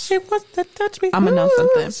treadmills, I'm gonna know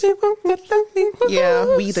something.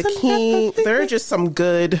 Yeah, We the King. There are just some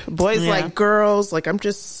good boys Yeah. like girls. Like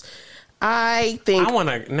I think I want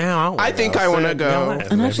to now. I think I wanna go.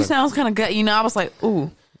 I know she sounds kind of good. You know, I was like,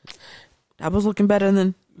 ooh, that was looking better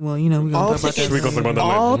than. Well, you know, we're gonna all talk about tickets. that. We gonna talk about that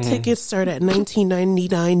All later. tickets start at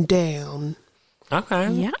 $19.99 down. Okay.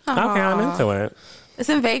 Yeah. Okay, I'm into it. It's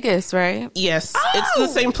in Vegas, right? Yes, it's the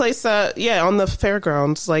same place that on the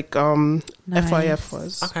fairgrounds, like FYF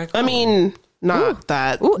was. Okay, I cool. mean, not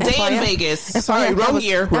that Ooh, day in FYF. Vegas. FYF, Sorry, that wrong was-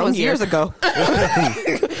 year. That Wrong was year. years ago.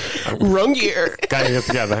 Wrong year. Gotta get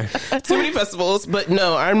together. Too many festivals, but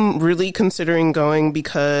no, I'm really considering going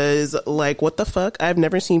because, like, what the fuck? I've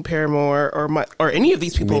never seen Paramore or any of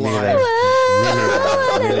these people Me neither.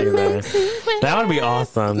 live. Me neither. That would be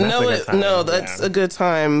awesome. That's a good time. That's a good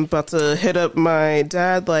time. About to hit up my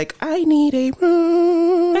dad. Like, I need a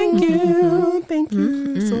room. Thank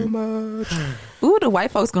you so much. Ooh, the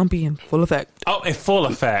white folks gonna be in full effect. Oh, in full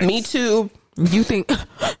effect. Me too. You think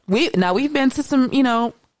we've been to some, you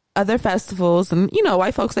know, other festivals, and you know,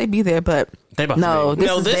 white folks they be there, but They about to no, be.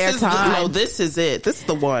 this is their time. This is it. This is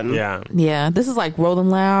the one. Yeah, Yeah, this is like Rolling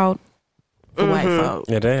Loud for white folk.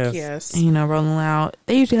 it is. Yes. And, you know, Rolling Loud.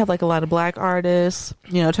 They usually have like a lot of black artists.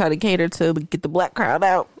 You know, try to cater to get the black crowd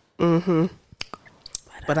out.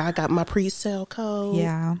 But I got my pre-sale code.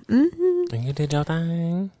 Yeah. And you did your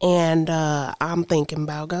thing. And I'm thinking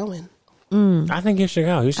about going. I think you should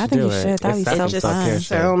go. You should I think do you it. should. That'd be It's so some It fun. self-care just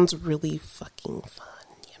shit. sounds really fucking fun,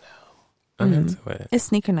 you know. I'm into it. It's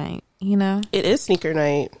sneaker night. You know, It is sneaker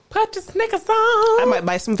night. Put your sneakers on. I might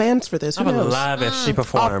buy some Vans for this. I Who would knows? love if she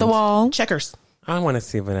performed. off the wall. Checkers. I want to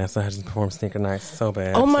see Vanessa Hudgens perform Sneaker Nights so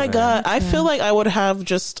bad. Oh my today. god! I feel like I would have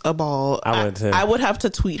just a ball. I would too. I would have to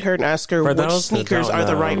tweet her and ask her For which those who sneakers don't are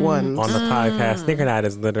the know, right ones. On the podcast, Sneaker Night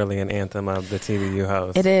is literally an anthem of the TVU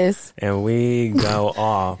host. It is. And we go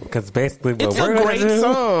off because basically what It's we're a gonna great do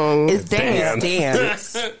song. It's dance.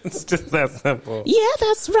 Dance. It's just that simple. Yeah,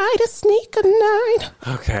 that's right. A sneaker night.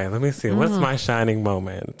 Okay, let me see. What's my shining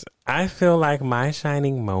moment? I feel like my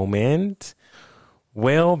shining moment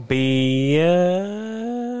will be.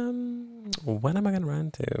 What am I going to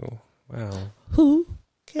run to? Wow. Who?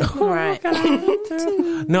 Right.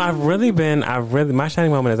 No, my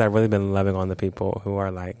shining moment is I've really been loving on the people who are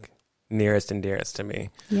like nearest and dearest to me.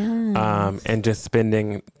 Yeah. And just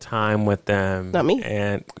spending time with them. Not me.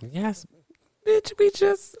 And yes, bitch, we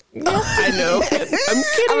just. I know. I'm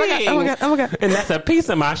kidding. Oh my god. And that's a piece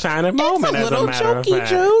of my shining moment, It's a as little a matter of jokey fact.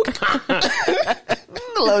 joke.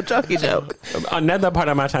 A little jokey joke. Another part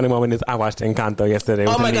of my shining moment is I watched Encanto yesterday.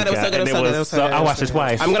 Oh with my god, it was Anika, so good. and It was so good. I watched it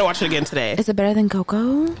twice. I'm gonna watch it again today. Is it better than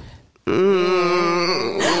Coco?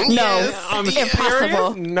 Yes. I'm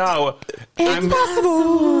Impossible. serious? No.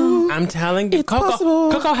 Impossible. I'm telling you, It's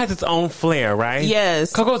possible. Coco has its own flair, right?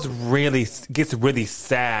 Yes. Coco's gets really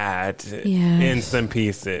sad Yes. in some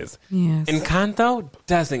pieces. Yes. Encanto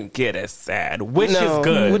doesn't get as sad, which No, is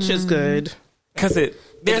good. Which is good. Because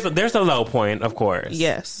there's a low point, of course.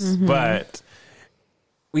 Yes. But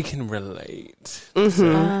we can relate.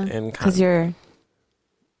 Encanto. Because you're.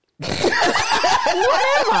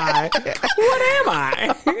 What am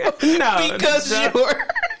I? No. Because don't- you're.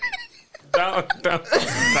 Don't.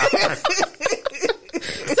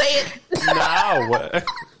 Say it. No.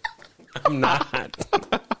 I'm not.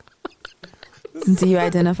 Do you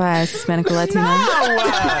identify as Hispanic or Latino? No.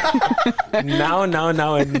 But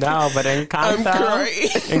I'm Encanto. crying.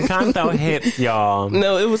 Encanto hits, y'all.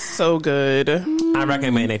 No, it was so good. I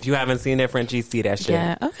recommend it. If you haven't seen it, Frenchie, see that shit.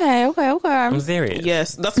 Yeah. Okay. I'm serious.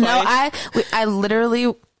 Yes, that's No, why. I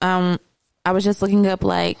literally I was just looking up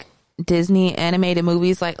like Disney animated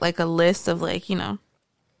movies, like a list of like, you know,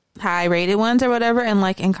 high rated ones or whatever, and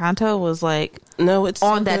like Encanto was like No, it's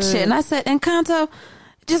on so that good. shit, and I said Encanto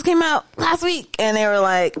just came out last week, and they were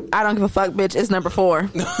like, I don't give a fuck, bitch, it's number 4. And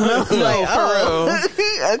I was like, oh,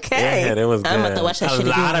 okay. Yeah, it was good. I'm about to watch that a shit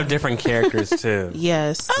lot again. of different characters too.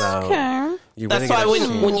 Yes. So Okay. you That's really why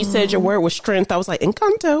gotta when you said your word was strength, I was like,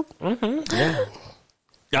 Encanto. yeah.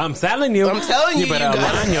 I'm telling you. you, You better you got-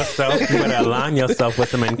 align yourself. You better align yourself with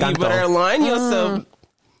some Encanto. You better align yourself.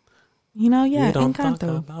 You know, yeah, You don't talk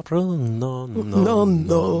Encanto. about Bruno.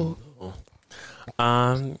 No.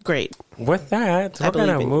 Great. With that, I we're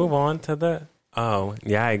gonna believe in move on to the. Oh,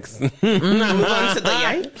 yikes! Move on to the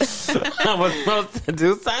yikes. I was supposed to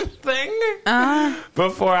do something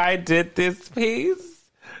before I did this piece,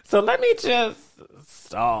 so let me just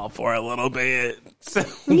stall for a little bit.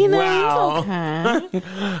 You know, wow. it's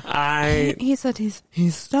I okay. He said he's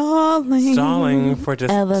stalling for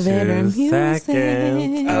just Elevator 2 music.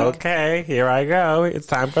 seconds. Okay, here I go. It's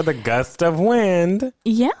time for the gust of wind.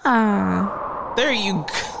 Yeah. There you go.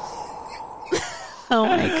 Oh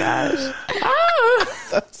my gosh.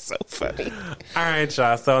 That's so funny. All right,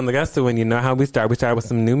 y'all. So in the gust of wind, you know how we start. We start with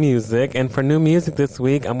some new music. And for new music this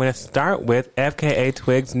week, I'm going to start with FKA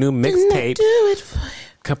Twigs' new mixtape, Do it for you.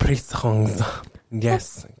 Capri Songs.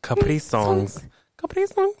 Yes, Capri Songs. Capri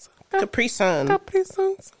Songs. Capri Sun. Capri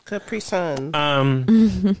Songs. Capri Sun.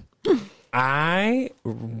 I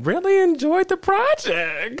really enjoyed the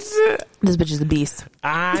project. This bitch is a beast.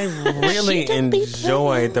 I really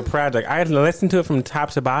enjoyed the project. I listened to it from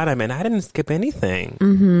top to bottom, and I didn't skip anything.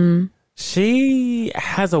 Mm-hmm. She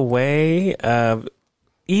has a way of,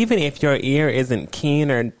 even if your ear isn't keen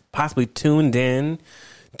or possibly tuned in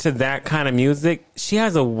to that kind of music, she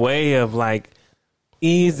has a way of like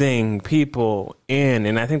easing people in,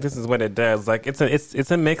 and I think this is what it does. Like it's a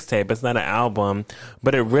mixtape, it's not an album,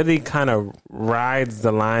 but it really kind of rides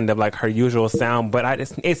the line of like her usual sound, but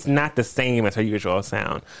it's not the same as her usual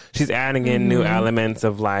sound. She's adding in new elements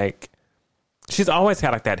of like, she's always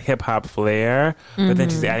had like that hip hop flair, but then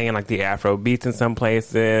she's adding in like the Afro beats in some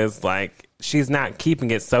places. Like she's not keeping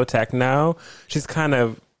it so techno. She's kind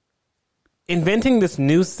of inventing this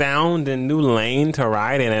new sound and new lane to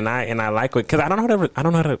ride in, and I like it because I don't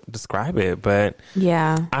know how to describe it, but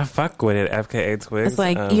Yeah. I fuck with it. FKA Twigs. It's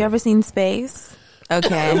like, you ever seen Space?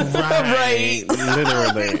 Okay. right,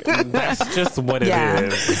 literally. That's just what it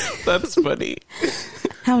is. That's funny.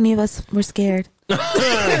 How many of us were scared?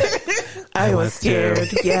 I was scared.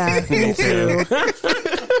 Yeah. Me too.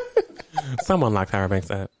 Someone locked Tyra Banks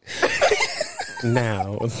up.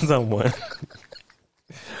 Now, someone.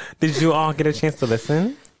 Did you all get a chance to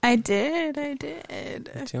listen? I did.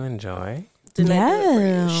 Did you enjoy? Didn't I do it for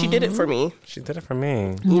you? She did it for me. She did it for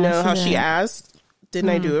me. You know she how did. she asked, didn't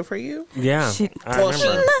I do it for you? Yeah, She- I Well,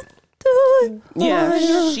 remember.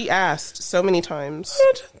 Yeah, she asked so many times.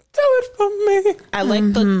 Do it for me. I like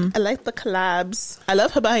the collabs. I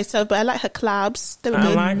love her by herself, but I like her collabs. They were I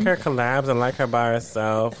good. like her collabs. I like her by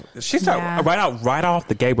herself. She started Yeah. right off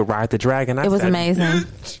the gate with Ride the Dragon. It was amazing.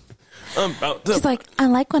 I'm about to- She's like, I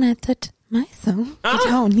like when I touch myself. I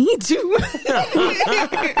don't need you.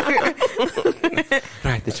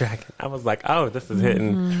 Ride the Dragon. I was like, oh, this is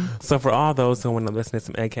hitting. So for all those who want to listen to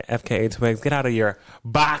some FKA Twigs, get out of your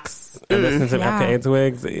box and listen to Yeah. FKA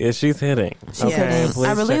Twigs. She's hitting. Okay, hitting.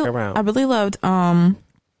 please check her out. I really loved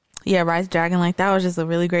Rise Dragon. Like that was just a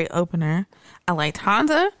really great opener. I liked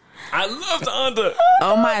Honda. I loved Honda.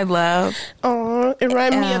 Oh my love. Oh, it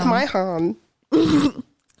reminded me of my Han.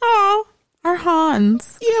 Oh, our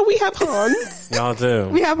Hans. Yeah, we have Hans. Y'all do.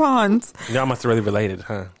 We have Hans. Y'all must have really related,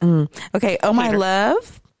 huh? Okay. Oh my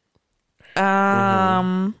love.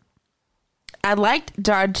 I liked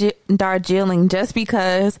Darjeeling just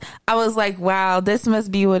because I was like, wow, this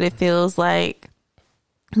must be what it feels like.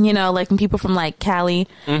 You know, like when people from like Cali,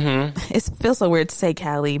 it feels so weird to say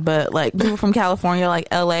Cali, but like people from California, like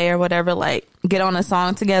LA or whatever, like get on a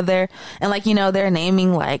song together and like, you know, they're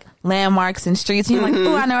naming like landmarks and streets. And you're like,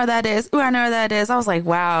 ooh, I know where that is. Ooh, I know where that is. I was like,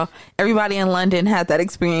 wow, everybody in London had that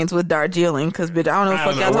experience with Darjeeling because, bitch, I don't know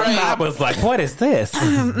what the fuck y'all talking I about. was like, what is this?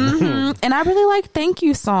 And I really like Thank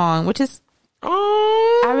You Song, which is,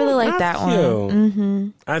 Oh, I really like that's that one. Mm-hmm.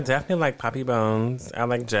 I definitely like Poppy Bones. I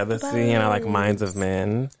like Jealousy, and I like Minds of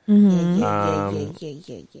Men. Yeah.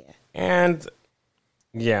 And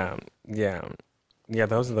yeah.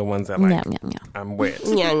 Those are the ones that like yeah. I'm with.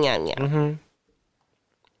 Yeah. What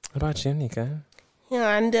about you, Nika?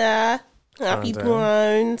 Honda, Happy Honda.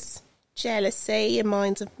 Bones, Jealousy, and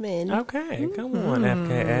Minds of Men. Okay, come on,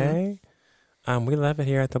 FKA. We love it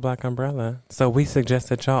here at the Black Umbrella, so we suggest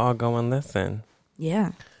that y'all all go and listen.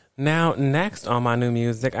 Yeah. Now, next on my new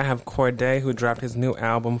music, I have Corday, who dropped his new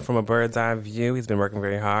album, From a Bird's Eye View. He's been working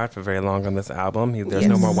very hard for very long on this album. There's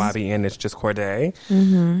no more Wabi in, it's just Corday.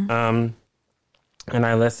 and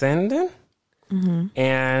I listened,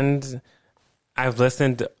 and I've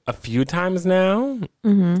listened a few times now.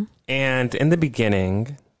 And in the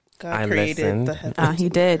beginning, I listened. He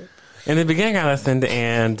did. In the beginning, I listened,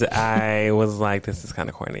 and I was like, "This is kind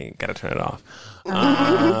of corny. Got to turn it off."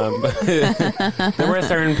 There were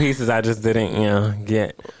certain pieces I just didn't,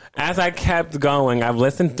 get. As I kept going, I've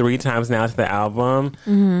listened 3 times now to the album.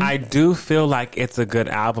 I do feel like it's a good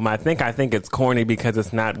album. I think it's corny because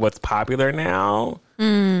it's not what's popular now.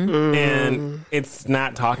 And it's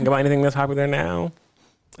not talking about anything that's popular now.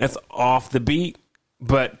 It's off the beat.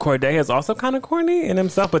 But Cordae is also kind of corny in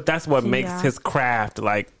himself, but that's what makes his craft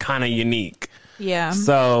like kind of unique. Yeah.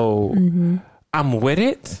 So I'm with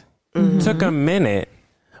it. Took a minute.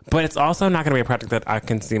 But it's also not going to be a project that I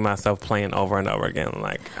can see myself playing over and over again.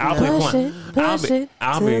 Like I'll be buffing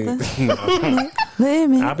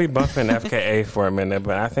FKA for a minute,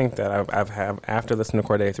 but I think that I've after listening to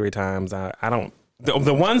Cordae 3 times, I don't.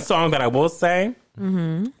 The one song that I will say,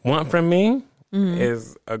 "Want From Me,"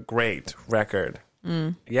 is a great record.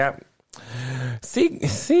 Yep.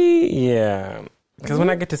 See, yeah. Because when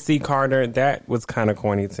I get to see Carter, that was kind of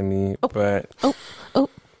corny to me, but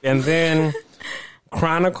and then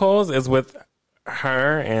Chronicles is with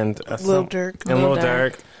her and Lil Durk. And Lil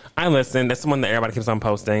Durk. I listened. That's the one that everybody keeps on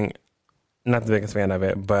posting. Not the biggest fan of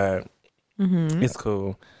it, but it's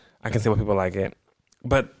cool. I can see why people like it.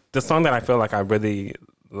 But the song that I feel like I really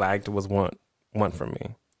liked was "Want From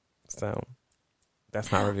Me." So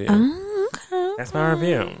that's my review. Okay. That's my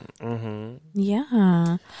review.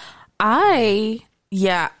 Yeah. I've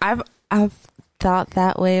thought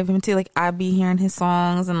that way of him too. Like, I'd be hearing his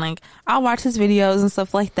songs and like I'll watch his videos and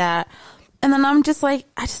stuff like that, and then I'm just like,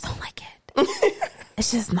 I just don't like it.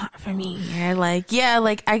 It's just not for me. Or like,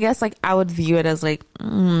 I guess like I would view it as like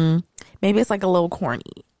maybe it's like a little corny,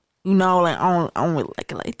 like I don't really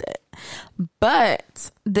like it like that. But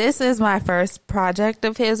this is my first project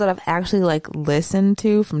of his that I've actually like listened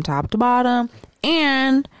to from top to bottom,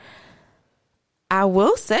 and I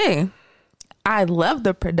will say I love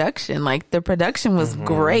the production. Like, the production was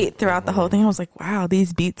great throughout the whole thing. I was like, wow,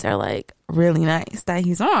 these beats are like really nice that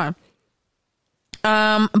he's on.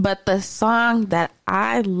 But the song that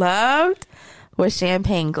I loved was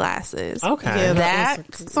Champagne Glasses. Okay. Yeah,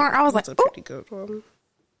 that song, I was like, a pretty good one.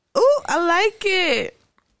 Ooh, I like it.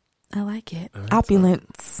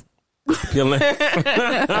 Opulence.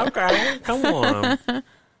 Okay, come on.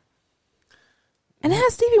 And it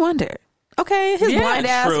has Stevie Wonder. Okay, his blind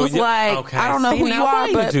ass was like, okay. I don't know who you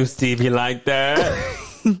are, but you do Stevie like that.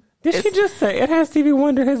 Did she just say it has Stevie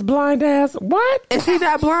Wonder, his blind ass? What? Is he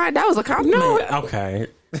that blind? That was a compliment. No. Okay.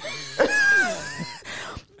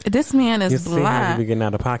 This man is You see how you blind. be getting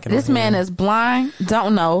out of pocket. This man is blind.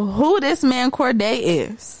 Don't know who this man Cordae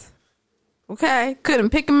is. Okay, couldn't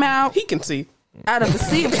pick him out He can see. out of the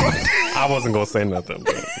sea. I wasn't gonna say nothing,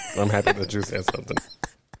 but I'm happy that you said something.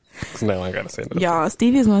 So now I gotta say nothing. Y'all,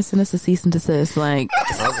 Stevie's gonna send us a cease and desist. Like,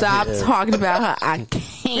 stop talking about her. I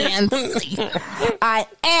can see. I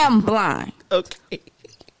am blind. Okay.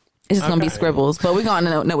 It's just gonna be scribbles, but we're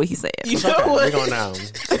gonna know what he said. You know Okay, we're what? going down.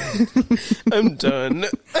 I'm done.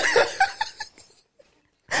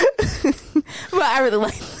 But I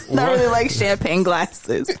really like Champagne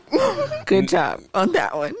Glasses. Good job on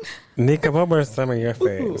that one. Nika, what were some of your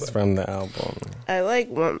faves from the album? I like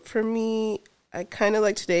Want For Me. I kind of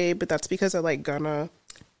like Today, but that's because I like Gunna.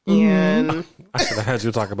 And I should have had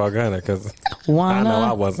you talk about Gunna because I Wanna? know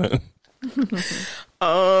I wasn't.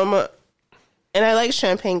 and I like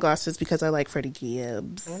Champagne Glasses because I like Freddie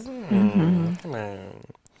Gibbs. Come on.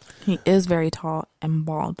 He is very tall and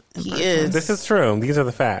bald. He is. This is true. These are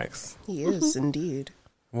the facts. He is indeed.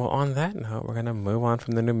 Well, on that note, we're going to move on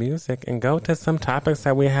from the new music and go to some topics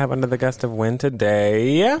that we have under the gust of wind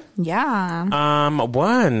today. Yeah.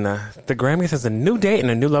 One, the Grammys has a new date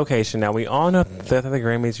and a new location. Now, we all know that the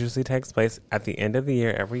Grammys usually takes place at the end of the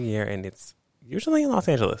year every year, and it's usually in Los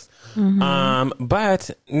Angeles.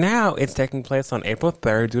 But now it's taking place on April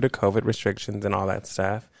 3rd due to COVID restrictions and all that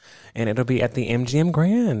stuff. And it'll be at the MGM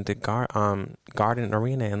Grand Garden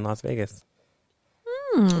Arena in Las Vegas.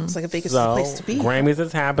 It's like a Vegas place to be. Grammys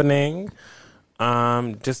is happening.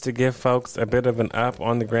 Just to give folks a bit of an up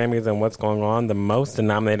on the Grammys and what's going on, the most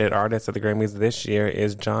nominated artist at the Grammys this year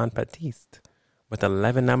is Jon Batiste with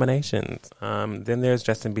 11 nominations. Then there's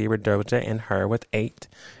Justin Bieber, Doja, and Her with 8.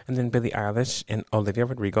 And then Billie Eilish and Olivia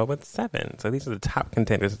Rodrigo with 7. So these are the top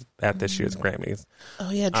contenders at this year's Grammys.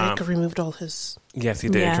 Oh, yeah. Drake removed all his. Yes, he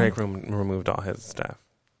did. Yeah. Drake removed all his stuff.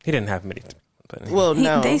 He didn't have many but Well,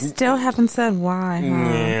 no. They still haven't said why. Huh?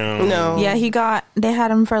 yeah. No. Yeah, they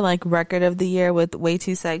had him for like record of the year with Way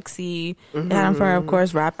Too Sexy. They had him for, of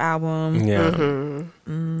course, rap album. Yeah.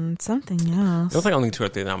 Something else. It was like only 2 or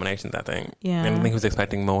 3 nominations, I think. Yeah. And I think he was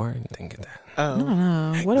expecting more and didn't get that. I don't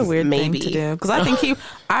know. What a weird Maybe. thing to do. Because I think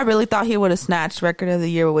I really thought he would have snatched record of the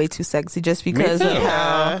year with Way Too Sexy just because too. of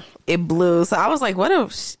how it blew. So I was like, what a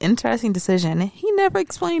interesting decision. And he never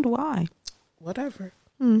explained why. Whatever.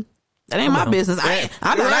 That ain't my business.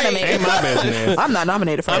 I'm not Right. nominated. Ain't my business. I'm not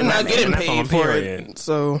nominated for I'm it. not getting and that's paid on for period. it.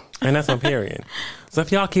 So And that's on period. So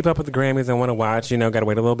if y'all keep up with the Grammys and want to watch, got to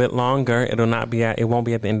wait a little bit longer. It won't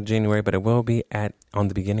be at the end of January, but it will be on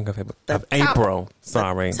the beginning of April.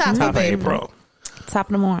 Sorry. top of April. Top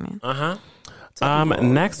of the morning.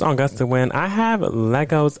 Next on Gust to Win, I have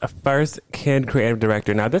Lego's first kid creative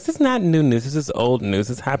director. Now, this is not new news. This is old news.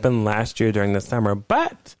 This happened last year during the summer,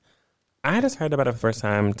 but I just heard about it for the first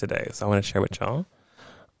time today, so I want to share with y'all.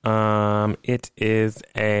 It is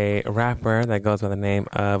a rapper that goes by the name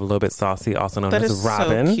of Lil Bit Saucy, also known that as is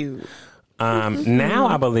Robin. so cute. Now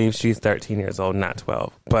I believe she's 13 years old, not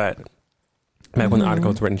 12, but back when the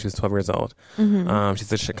article was written, she was 12 years old.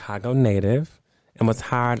 She's a Chicago native and was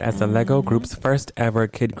hired as the Lego Group's first ever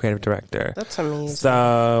kid creative director. That's amazing.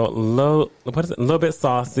 So, Lil Bit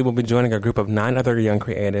Saucy will be joining a group of 9 other young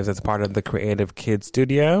creatives as part of the Creative Kid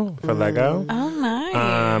Studio for Lego. Oh,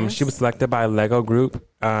 nice. She was selected by Lego Group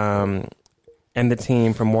and the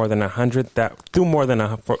team for more than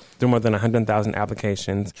 100,000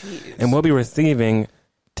 applications, and will be receiving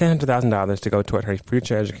 $10,000 to go toward her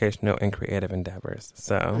future educational and creative endeavors.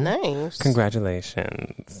 So, Nice.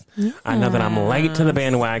 Congratulations. I know that I'm late to the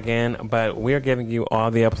bandwagon, but we're giving you all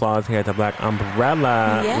the applause here at the Black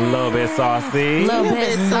Umbrella. Yes. Little Bit Saucy. Little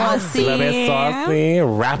bit saucy. Little Bit Saucy.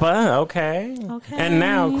 Rapper. Okay. And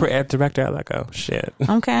now creative director at Lego. Shit.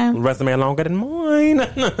 Okay. Resume longer than mine.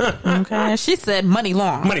 Okay. She said money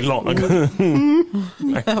long. Money long.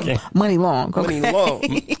 Okay. Money long. Okay. Money long.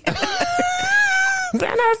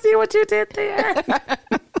 Then I see what you did there.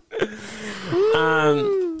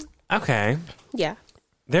 Okay. Yeah.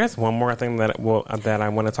 There's one more thing that I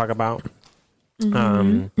want to talk about.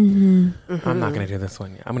 I'm not going to do this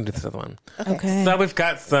one yet. I'm going to do this other one. Okay. So we've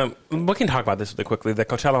got we can talk about this really quickly. The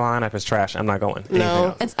Coachella lineup is trash. I'm not going.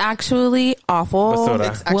 No. It's actually awful. Basura.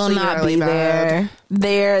 It's Will actually not really be bad.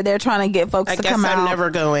 there. They're trying to get folks I to guess come out I'm never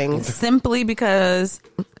going. simply because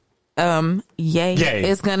Ye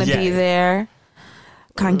is going to Ye. be there.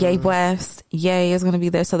 Kanye West, Ye is going to be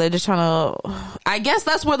there. So they're just trying to. I guess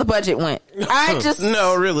that's where the budget went.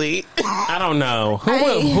 No, really. I don't know.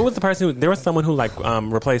 Who was the person there was someone who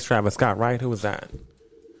replaced Travis Scott, right? Who was that?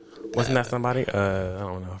 Wasn't that somebody? I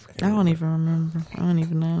don't know. I don't even remember. I don't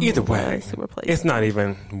even know. Either way, who replaced it's not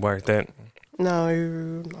even worth it.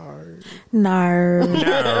 No. No.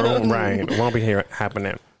 No, right. Won't be here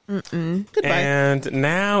happening. Goodbye. And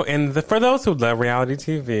now, for those who love reality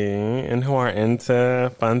TV and who are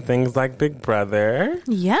into fun things like Big Brother,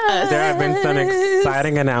 Yes. there have been some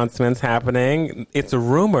exciting announcements happening. It's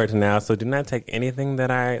rumored now, so do not take anything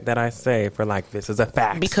that I say for this is a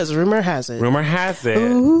fact. Because rumor has it. Rumor has it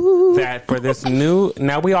that for this new...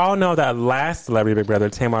 Now, we all know that last Celebrity Big Brother,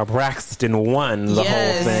 Tamar Braxton won the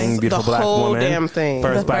whole thing. Beautiful the black whole woman. damn thing.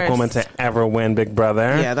 First black woman to ever win Big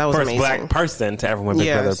Brother. Yeah, that was First amazing. black person to ever win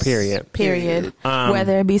Big Brother, period.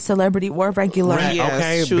 Whether it be celebrity or regular. Right. Yes,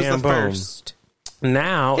 Okay, she was bam, the boom. first.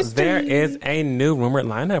 Now, there is a new rumored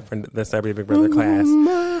lineup for the Celebrity Big Brother class.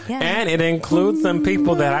 Yeah. And it includes some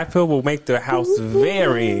people that I feel will make the house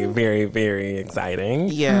very, very, very exciting.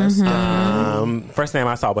 Yes. First name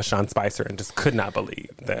I saw was Sean Spicer and just could not believe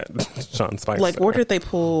that Sean Spicer. Where did they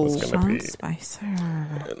pull? was gonna Sean be.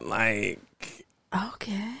 Spicer.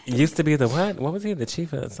 Okay. Used to be the what? What was he? The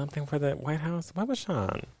chief of something for the White House? What was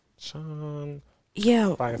Sean?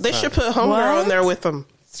 Yeah. Spicer. They should put Homegirl on there with them.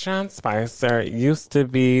 Sean Spicer used to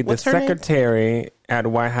be the What's her name? secretary at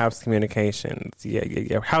White House Communications.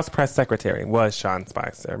 Yeah. House press secretary was Sean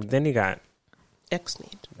Spicer. Then he got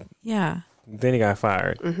Yeah.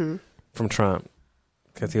 fired from Trump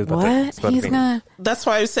because he was about What? to He's gonna That's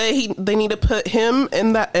why I say they need to put him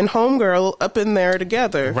and Homegirl up in there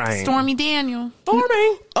together. right. Stormy Daniel.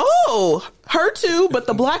 Stormy. Oh, her too, but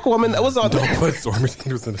the black woman that was on Don't there. put Stormy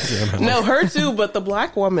Daniels in the CML. No, her too, but the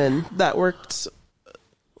black woman that worked.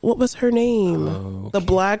 What was her name? The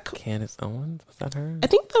black. Candace Owens, was that her? I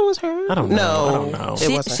think that was her. I don't know. No, I don't know. It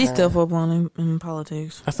wasn't She's her. still full blown in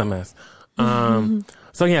politics. That's a mess.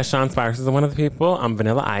 So yeah, Sean Spicer is one of the people.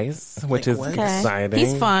 Vanilla Ice, which is what? exciting.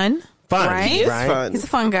 He's fun. Right? He is right? fun. He's a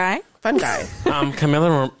fun guy. Fun guy.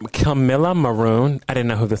 Camilla Maroon. I didn't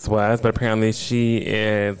know who this was, but apparently she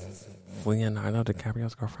is Leonardo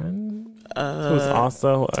DiCaprio's girlfriend, who's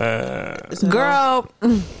also Girl,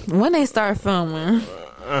 when they start filming.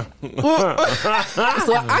 So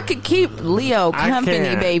I could keep Leo company,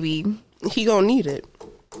 can't. baby. He gonna need it.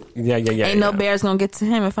 yeah. Ain't no bears gonna get to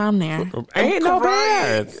him if I'm there. Ain't no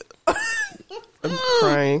crying. bears. I'm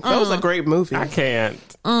crying. That was a great movie. I can't.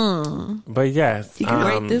 But yes, He can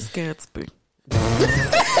rate this Gatsby.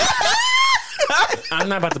 I'm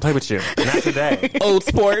not about to play with you. Not today. Old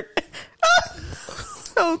sport.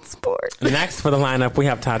 Old sport. Next for the lineup, we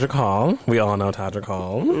have Todrick Hall. We all know Todrick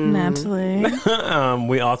Hall. Naturally.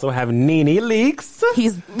 We also have Nene Leakes.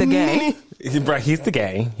 He's the gay. Right, he's the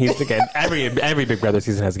gay. He's the gay. Every Big Brother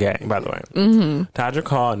season has gay, by the way. Todrick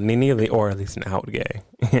Hall, Nene Leakes, or at least an out gay,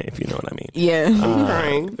 if you know what I mean. Yeah.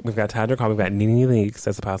 Crying. We've got Todrick Hall. We've got Nene Leakes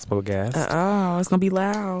as a possible guest. Oh, it's gonna be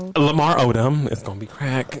loud. Lamar Odom. It's going to be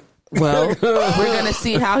crack. Well, we're gonna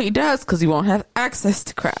see how he does because he won't have access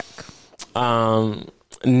to crack.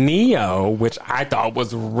 Neo, which I thought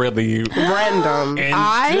was really Random.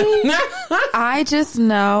 I just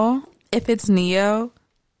know if it's Neo,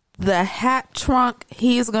 the hat trunk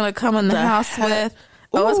he's gonna come in the house with.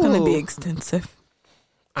 Oh, it's gonna be Ooh. extensive.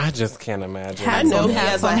 I just can't imagine. I know he Have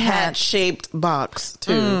has a some hat-shaped box,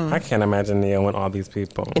 too. I can't imagine Neo and all these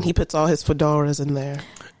people. And he puts all his fedoras in there.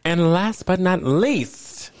 And last but not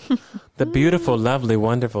least, the beautiful, lovely,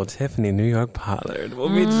 wonderful Tiffany New York Pollard will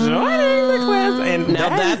be joining the quiz. And Now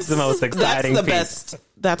that's the most exciting That's the piece. best.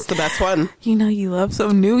 That's the best one. You know you love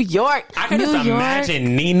some New York. I can New just York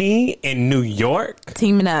imagine Nene in New York.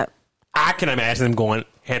 teaming up. I can imagine them going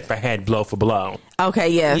head for head, blow for blow. Okay,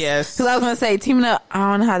 yes. Yes. Because I was gonna say teaming up.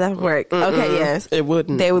 I don't know how that would work. Okay, yes. It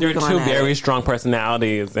wouldn't. They would They're be going two at very it. strong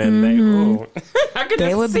personalities, and they. Ooh. I can They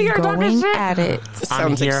just would see be her talking going shit. at it. I'm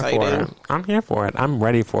Sounds here exciting. for it. I'm here for it. I'm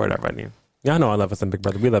ready for it already. Y'all know I love us in Big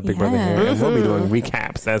Brother. We love Big Brother Yeah. here, and we'll be doing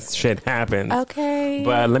recaps as shit happens. Okay.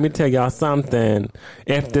 But let me tell y'all something.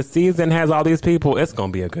 If the season has all these people, it's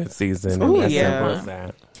gonna be a good season. Ooh, As yeah. simple as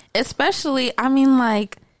that. Especially, I mean,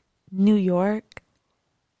 like New York.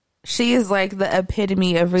 She is like the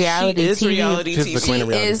epitome of reality She is TV. reality She's the TV. queen She of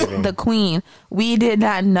reality is TV. the queen. We did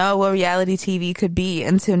not know what reality TV could be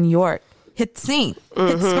until New York hit the scene,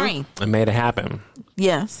 hit the screen. I made it happen.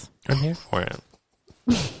 Yes. I'm here for it.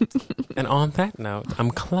 And on that note,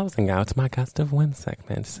 I'm closing out my Gust of Wind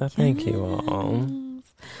segment. So thank you all.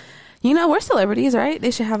 You know, we're celebrities, right?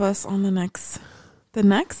 They should have us on the next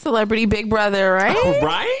Celebrity Big Brother, right?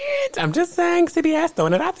 Right? I'm just saying, CBS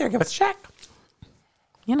throwing it out there. Give us a check.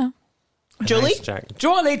 You know. Julie? Nice check.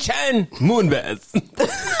 Julie Chen Moonves.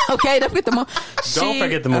 Okay, don't forget the moon. Don't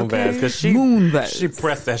forget the Moonves because Moonves. she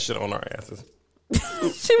pressed that shit on our asses.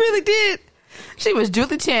 She really did. She was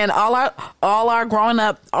Julie Chen all our growing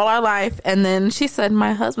up, all our life, and then she said,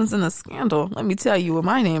 "My husband's in a scandal. Let me tell you what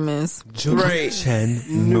my name is." Julie Right. Chen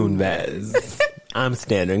Moonves. I'm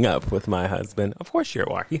standing up with my husband. Of course you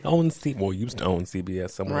are. He owns used to own CBS.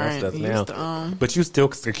 Someone else Right, does he now. used to own. But you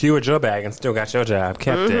still secured your bag and still got your job,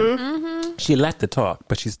 kept it. She left the talk,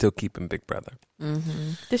 but she's still keeping Big Brother.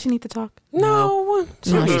 Does she need to talk No,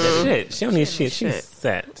 she don't need shit. She don't need shit. shit. She's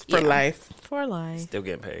set. For life. for life? Still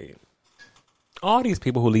getting paid. All these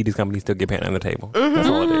people who lead these companies still get paid on the table. That's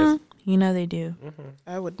all it is. You know they do.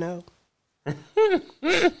 I would know.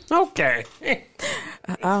 Okay.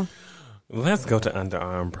 Oh, Let's go to Under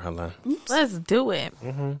Our Umbrella. let's do it.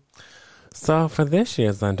 So for this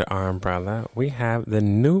year's Under Our Umbrella, we have the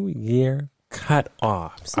New Year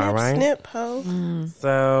cutoff. Snip, all right. snip, ho.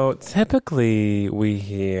 So typically we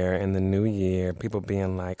hear in the new year people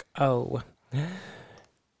being like, "Oh,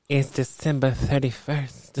 it's December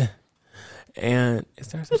 31st." And is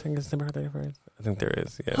there such thing as December 31st? I think there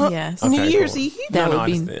is. Yeah. Yes. New Okay, Year's cool. Eve. That No,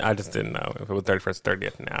 would be. I just didn't know if it was 31st,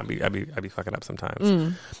 30th. Now I'd be fucking up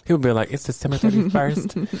sometimes. People be like, "It's December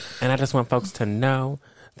 31st," and I just want folks to know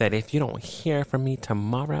that if you don't hear from me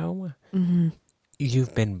tomorrow,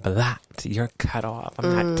 you've been blocked. You're cut off.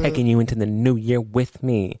 I'm not taking you into the new year with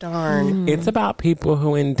me. Darn. It's about people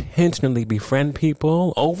who intentionally befriend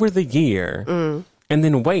people over the year and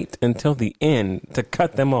then wait until the end to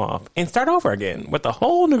cut them off and start over again with a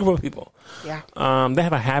whole new group of people. Yeah. They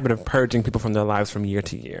have a habit of purging people from their lives from year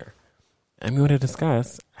to year. And we want to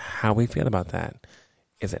discuss how we feel about that.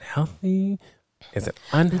 Is it healthy? Is it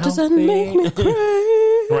unhealthy? Does that make me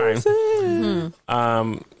crazy?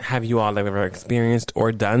 Right. Have you all ever experienced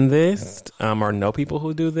or done this? Or know people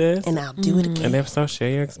who do this? And I'll do it again. And if so, share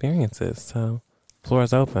your experiences. So, floor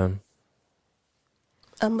is open.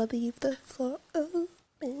 I'm gonna leave the floor open.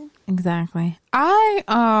 Exactly.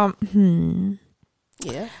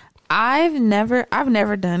 Yeah. I've never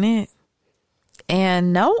done it.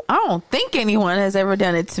 And no, I don't think anyone has ever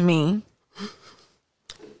done it to me.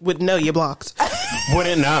 would know you blocked.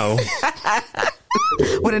 Wouldn't know.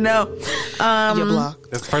 Wouldn't know. You blocked.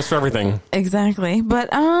 It's first for everything. Exactly. But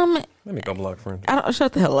Let me go block friend. I don't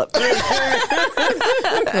shut the hell up.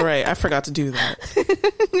 Right, I forgot to do that.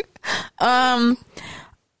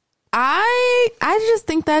 I just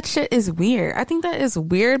think that shit is weird. I think that is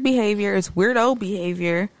weird behavior. It's weirdo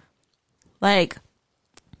behavior. Like,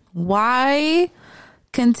 why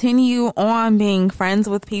continue on being friends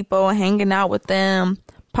with people, hanging out with them,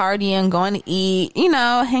 partying, going to eat,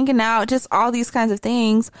 hanging out, just all these kinds of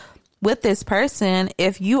things with this person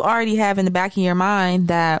if you already have in the back of your mind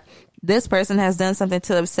that this person has done something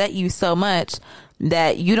to upset you so much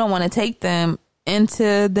that you don't want to take them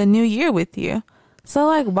into the new year with you. So,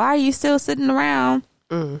 like, why are you still sitting around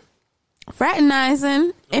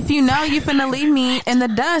fraternizing if you know you're finna leave me in the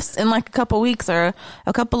dust in like a couple weeks or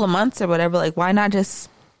a couple of months or whatever? Like, why not just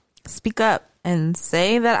speak up and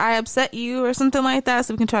say that I upset you or something like that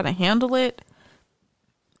so we can try to handle it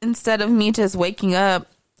instead of me just waking up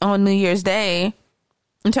on New Year's Day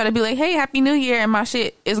and try to be like, hey, Happy New Year, and my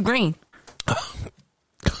shit is green.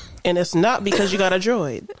 And it's not because you got a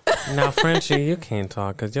droid. Now, Frenchie, you can't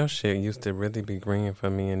talk because your shit used to really be green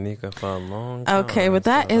for me and Nika for a long time. Okay, but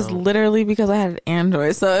that is literally because I had an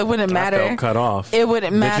Android, so it wouldn't matter. I felt cut off. It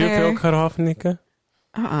wouldn't matter. Did you feel cut off, Nika?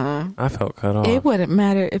 I felt cut off. It wouldn't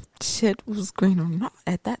matter if shit was green or not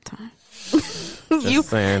at that time. Just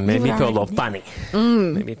saying, made me feel a little funny.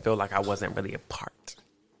 Made me feel like I wasn't really a part.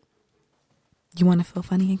 You want to feel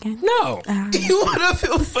funny again? No. You want to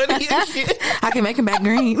feel funny again? I can make him back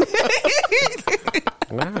green.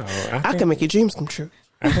 No. I can make your dreams come true.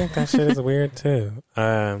 I think that shit is weird too.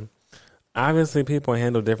 Obviously, people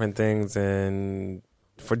handle different things and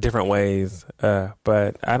for different ways,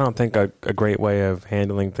 but I don't think a great way of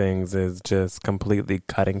handling things is just completely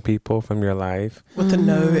cutting people from your life with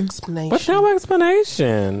no explanation. With no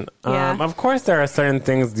explanation. Yeah. Of course, there are certain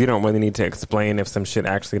things you don't really need to explain if some shit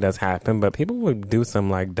actually does happen, but people would do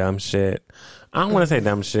some like dumb shit. I don't want to say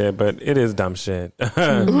dumb shit, but it is dumb shit.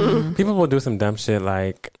 People will do some dumb shit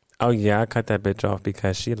like, oh yeah, I cut that bitch off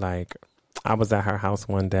because I was at her house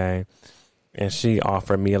one day and she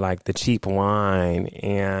offered me like the cheap wine,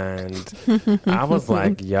 and I was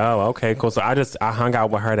like, yo, okay, cool. So I hung out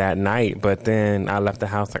with her that night, but then I left the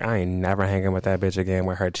house like, I ain't never hanging with that bitch again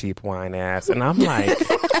with her cheap wine ass. And I'm like,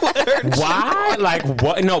 why? Like,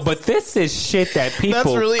 what? No, but this is shit that people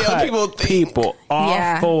That's really cut how people think. people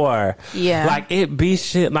off for. Yeah. Like, it be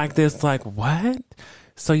shit like this, like, what?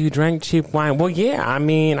 So you drank cheap wine? Well, yeah. I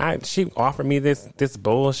mean, she offered me this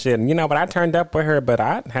bullshit, and but I turned up with her, but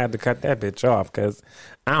I had to cut that bitch off because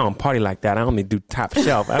I don't party like that. I only do top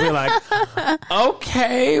shelf. I be like,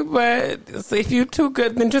 okay, but so if you too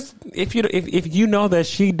good, then just if you know that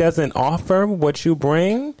she doesn't offer what you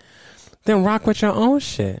bring, then rock with your own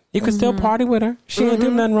shit. You can still party with her. She ain't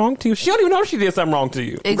do nothing wrong to you. She don't even know she did something wrong to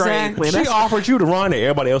you. Exactly. Right? She offered you the wine that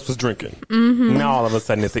everybody else was drinking. Now all of a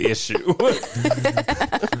sudden it's an issue.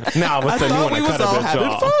 Now all of a sudden you want to cut a bitch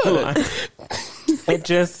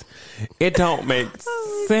off. It don't make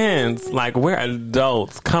sense. Like, we're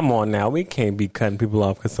adults. Come on now. We can't be cutting people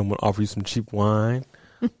off because someone offered you some cheap wine.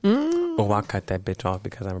 Oh, I cut that bitch off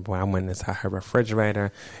because I remember when I went inside her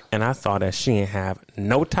refrigerator and I saw that she didn't have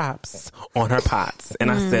no tops on her pots.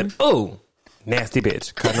 And I said, oh, nasty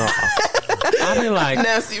bitch, cutting her off. I be like,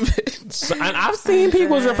 nasty bitch. So, and I've seen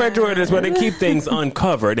people's refrigerators where they keep things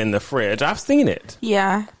uncovered in the fridge. I've seen it.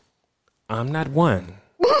 Yeah. I'm not one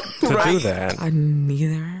to do that. I'm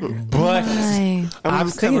neither. But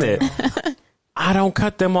I've seen it. I don't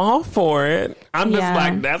cut them off for it. I'm just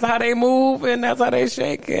like, that's how they move and that's how they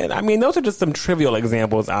shake it. I mean, those are just some trivial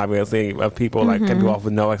examples, obviously, of people like can go off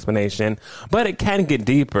with no explanation. But it can get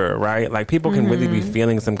deeper, right? Like, people can really be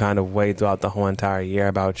feeling some kind of way throughout the whole entire year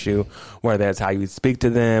about you, whether it's how you speak to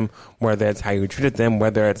them, whether it's how you treated them,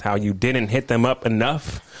 whether it's how you didn't hit them up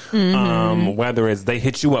enough, whether it's they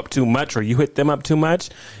hit you up too much or you hit them up too much,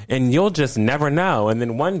 and you'll just never know. And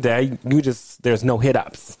then one day, there's no hit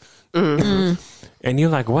ups. And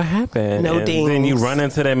you're like, what happened? No dings. Then you run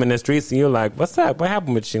into them in the streets and you're like, what's up? What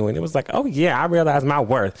happened with you? And it was like, oh yeah, I realized my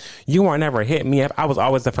worth. You weren't ever hit me up. I was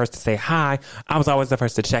always the first to say hi. I was always the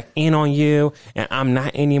first to check in on you, and I'm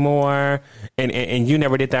not anymore. And you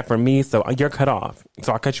never did that for me, so you're cut off.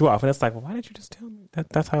 So I cut you off. And it's like, well, why didn't you just tell me?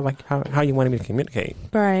 That's how you wanted me to communicate.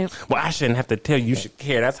 Right. Well, I shouldn't have to tell you. You should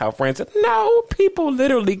care. That's how friends. No, people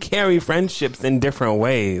literally carry friendships in different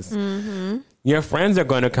ways. Your friends are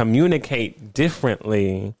going to communicate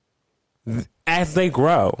differently as they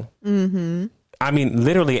grow. I mean,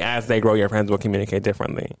 literally, as they grow, your friends will communicate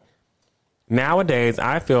differently. Nowadays,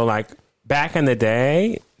 I feel like back in the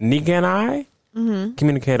day, Nika and I,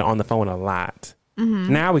 communicated on the phone a lot.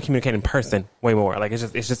 Now we communicate in person way more. Like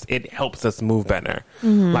it's just it helps us move better.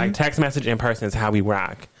 Like text message in person is how we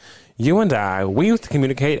rock. You and I, we used to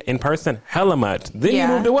communicate in person hella much. Then you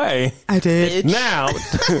moved away. I did. Now,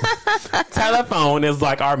 telephone is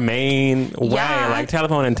like our main way, like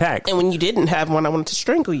telephone and text. And when you didn't have one, I wanted to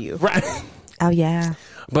strangle you. Right. Oh, yeah.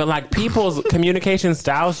 But like people's communication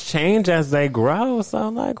styles change as they grow. So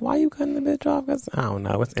like, why you cutting the bitch off? 'Cause I don't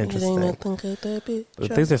know. It's interesting.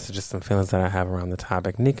 But these are just some feelings that I have around the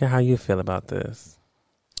topic. Nika, how you feel about this?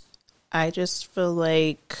 I just feel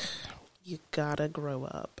like you gotta grow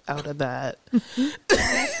up out of that.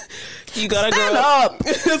 You gotta Stand grow up.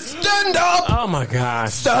 Stand up. Oh my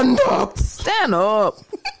gosh. Stand up. Stand up.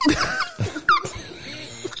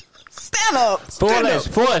 Stand up.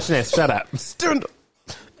 Foolishness. Shut up. Stand up.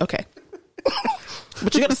 Okay.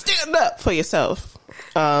 But you gotta stand up for yourself.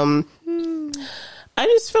 I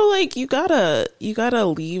just feel like you gotta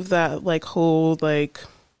leave that like whole like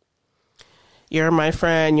you're my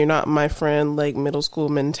friend, you're not my friend, like middle school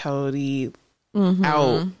mentality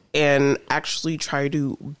out and actually try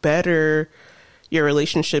to better your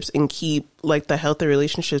relationships and keep like the healthy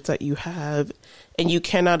relationships that you have. And you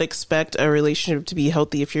cannot expect a relationship to be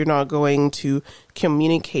healthy if you're not going to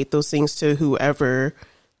communicate those things to whoever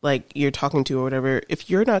like you're talking to or whatever. If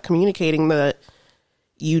you're not communicating that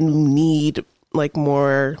you need like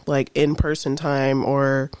more like in-person time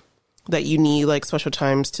or that you need like special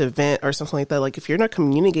times to vent or something like that. Like if you're not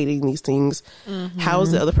communicating these things, how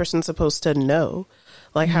is the other person supposed to know?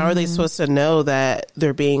 Like how are they supposed to know that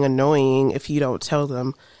they're being annoying if you don't tell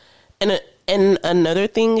them? And another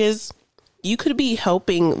thing is you could be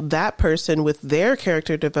helping that person with their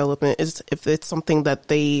character development is if it's something that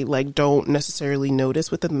they like don't necessarily notice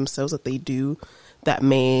within themselves that they do that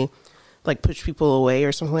may like push people away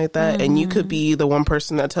or something like that. And you could be the one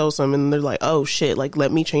person that tells them and they're like, oh shit, like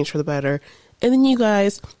let me change for the better. And then you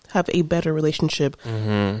guys have a better relationship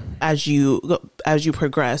as you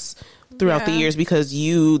progress throughout the years because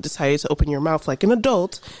you decided to open your mouth like an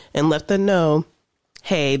adult and let them know,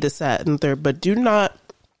 hey, this, that, and third. But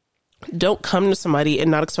don't come to somebody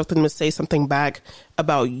and not expect them to say something back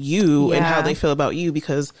about you and how they feel about you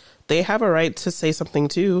because they have a right to say something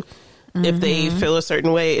too. If they feel a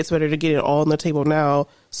certain way, it's better to get it all on the table now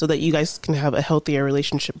so that you guys can have a healthier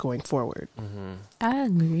relationship going forward. I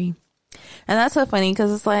agree. And that's so funny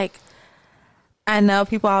because it's like, I know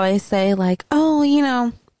people always say like, oh, you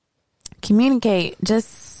know, communicate,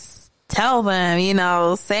 just tell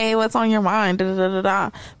them, say what's on your mind. Da, da, da, da.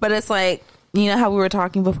 But it's like, you know how we were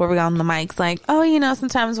talking before we got on the mics, like, oh,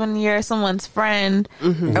 sometimes when you're someone's friend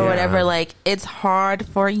or whatever, like it's hard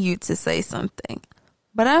for you to say something.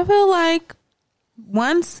 But I feel like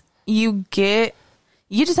once you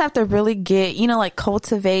just have to really get, like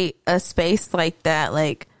cultivate a space like that,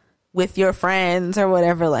 like with your friends or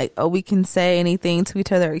whatever, like, oh, we can say anything to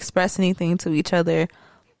each other, express anything to each other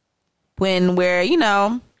when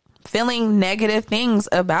we're, feeling negative things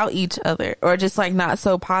about each other or just like not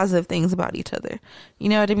so positive things about each other. You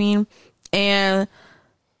know what I mean? And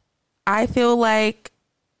I feel like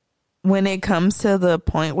when it comes to the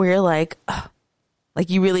point where you're like, ugh,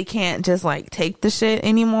 like you really can't just like take the shit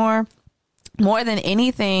anymore. More than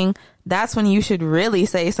anything, that's when you should really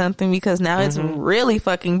say something because now it's really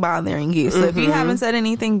fucking bothering you. So if you haven't said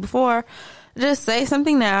anything before, just say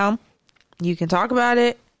something now. You can talk about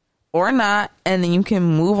it or not, and then you can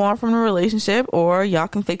move on from the relationship or y'all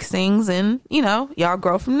can fix things and, y'all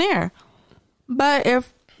grow from there. But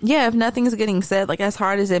if nothing's getting said, like as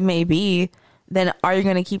hard as it may be, then all you're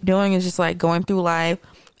going to keep doing is just like going through life,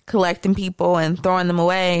 collecting people and throwing them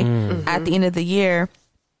away at the end of the year,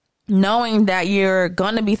 knowing that you're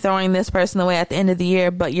going to be throwing this person away at the end of the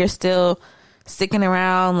year, but you're still sticking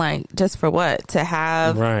around like just for what? To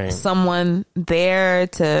have someone there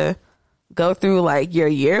to go through like your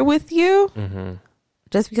year with you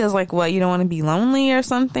just because like what, you don't want to be lonely or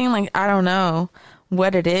something. Like I don't know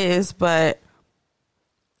what it is, but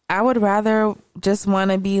I would rather just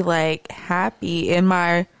want to be like happy in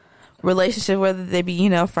my relationship, whether they be,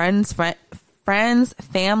 friends,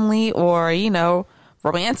 family, or,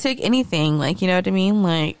 romantic, anything. Like, you know what I mean?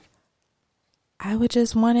 Like, I would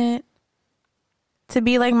just want it to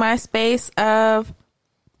be like my space of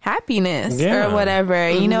happiness or whatever.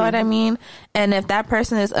 You know what I mean? And if that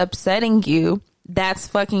person is upsetting you, that's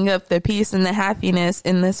fucking up the peace and the happiness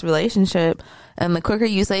in this relationship. And the quicker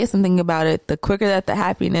you say something about it, the quicker that the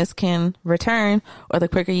happiness can return, or the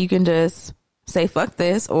quicker you can just say fuck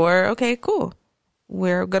this, or okay, cool,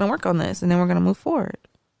 we're gonna work on this and then we're gonna move forward.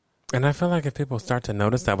 And I feel like if people start to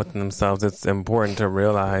notice that within themselves, it's important to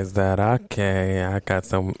realize that, okay, I got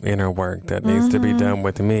some inner work that needs to be done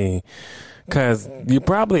with me. Because you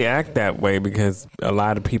probably act that way because a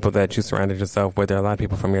lot of people that you surrounded yourself with, there are a lot of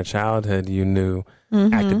people from your childhood you knew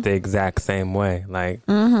acted the exact same way. Like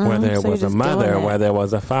whether it So was a you're just mother, doing it. whether it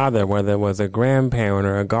was a father, whether it was a grandparent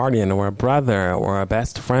or a guardian or a brother or a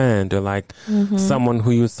best friend or like someone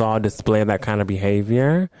who you saw display that kind of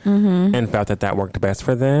behavior and felt that that worked best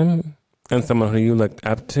for them, and someone who you looked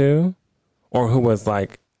up to or who was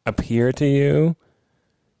like a peer to you,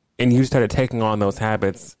 and you started taking on those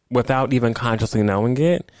habits without even consciously knowing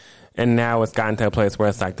it. And now it's gotten to a place where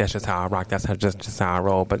it's like, that's just how I rock. That's just how I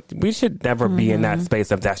roll. But we should never be in that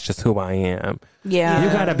space of that's just who I am. Yeah. You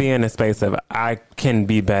got to be in a space of I can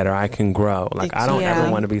be better. I can grow. Like, I don't Yeah.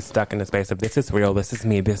 ever want to be stuck in the space of this is real. This is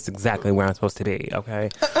me. This is exactly where I'm supposed to be. Okay.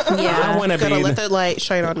 Yeah. I want to Gotta be. let that light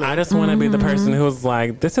shine on me. I just want to be the person who's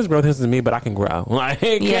like, this is real. This is me, but I can grow. Like,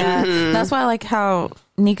 Yeah. That's why I like how,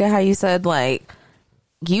 Nika, how you said, like,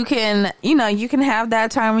 you can have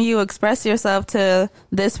that time where you express yourself to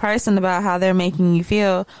this person about how they're making you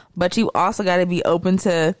feel, but you also got to be open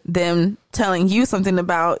to them telling you something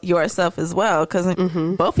about yourself as well. Because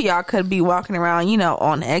both of y'all could be walking around,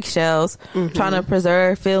 on eggshells, trying to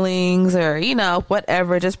preserve feelings or,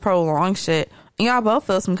 whatever, just prolong shit. And y'all both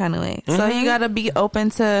feel some kind of way. So you got to be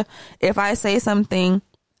open to, if I say something,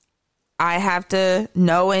 I have to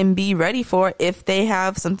know and be ready for it if they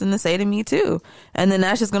have something to say to me too. And then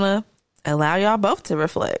that's just going to allow y'all both to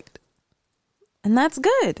reflect. And that's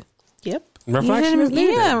good. Yep. reflection is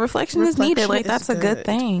needed. Yeah, reflection is needed. Reflection Like, that's is a good good.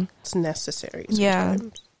 thing. It's necessary. Yeah.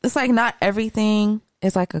 sometimes. It's like not everything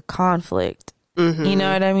is like a conflict. You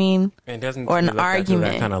know what I mean? It doesn't Or an look at through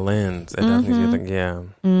argument. that kind of lens. It doesn't. Think, yeah.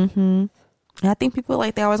 And I think people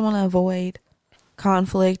they always want to avoid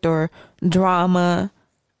conflict or drama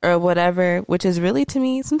or whatever, which is really, to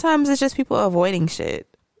me, sometimes it's just people avoiding shit.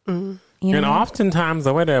 You And know? oftentimes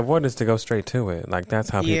the way to avoid is to go straight to it. Like that's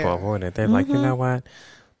how people Yeah. avoid it. They're like, you know what?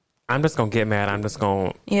 I'm just gonna get mad. I'm just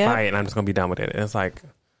gonna Yep. fight, and I'm just gonna be done with it. And it's like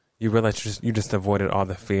you realize you just avoided all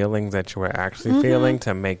the feelings that you were actually feeling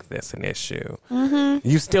to make this an issue.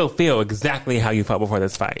 You still feel exactly how you felt before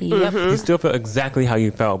this fight. Yep. You still feel exactly how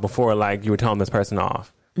you felt before, like you were telling this person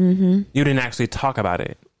off. You didn't actually talk about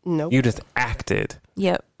it. Nope. You just acted.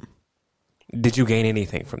 Yep. Did you gain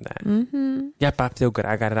anything from that? Yep, I feel good.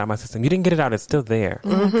 I got it out of my system. You didn't get it out. It's still there.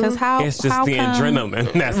 Because It's just the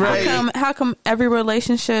adrenaline. That's Right. How come every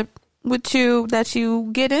relationship with you that you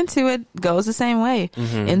get into it goes the same way,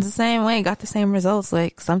 ends the same way, got the same results?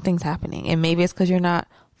 Like, something's happening, and maybe it's because you're not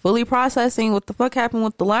fully processing what the fuck happened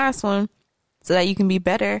with the last one, so that you can be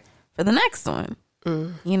better for the next one.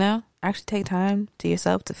 You know, actually take time to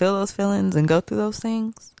yourself to feel those feelings and go through those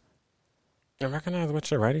things. And recognize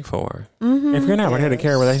what you're ready for. If you're not ready to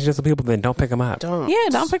carry relationships with people, then don't pick them up. Don't. Yeah,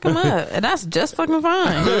 don't pick them up, and that's just fucking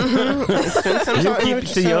fine. You keep it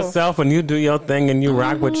to yourself and you do your thing and you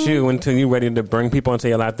rock with you until you're ready to bring people into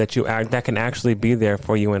your life that can actually be there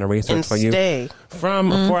for you and a resource And for you stay. for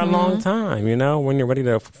a long time. You know, when you're ready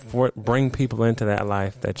to bring people into that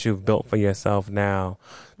life that you've built for yourself now,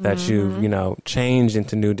 that you've changed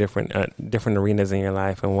into new different arenas in your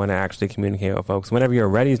life and want to actually communicate with folks. Whenever you're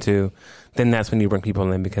ready to, then that's when you bring people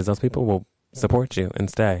in, because those people will support you and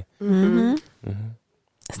stay.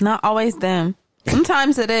 It's not always them.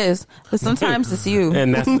 Sometimes it is, but sometimes it's you.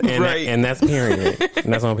 And that's Right. and that's period.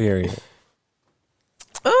 And that's on period.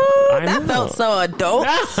 Ooh, I that know. felt so adult.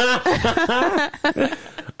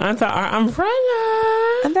 Under our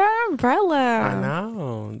umbrella. Under our umbrella. I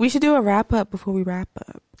know. We should do a wrap up before we wrap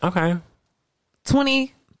up. Okay.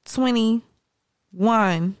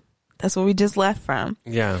 2021. That's what we just left from.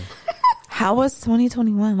 Yeah. How was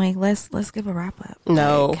 2021? Like, let's give a wrap up.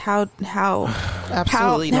 No. Like, how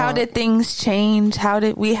Absolutely how not. did things change? How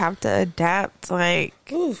did we have to adapt? Like,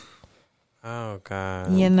 Oof. Oh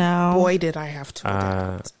God. you know, Boy, did I have to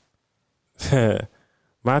adapt.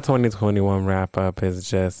 My 2021 wrap up is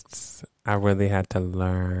just I really had to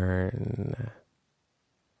learn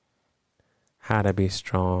how to be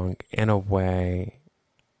strong in a way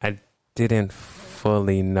I didn't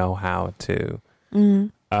fully know how to.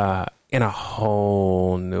 In a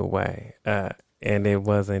whole new way. And it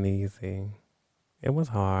wasn't easy. It was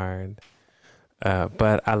hard.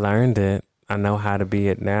 But I learned it. I know how to be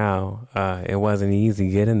it now. It wasn't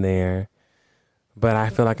easy getting there. But I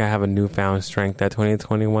feel like I have a newfound strength that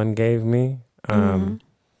 2021 gave me. And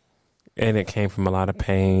it came from a lot of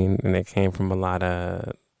pain, and it came from a lot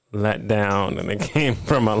of letdown, and it came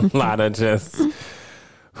from a lot of just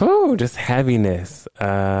heaviness.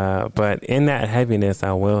 But in that heaviness,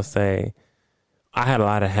 I will say I had a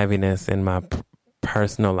lot of heaviness in my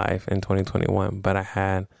personal life in 2021, but I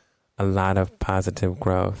had a lot of positive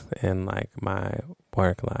growth in like my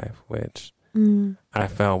work life, which I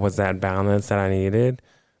felt was that balance that I needed.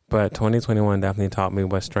 But 2021 definitely taught me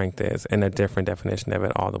what strength is and a different definition of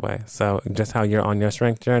it all the way. So just how you're on your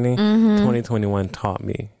strength journey, 2021 taught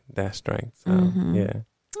me that strength. So yeah.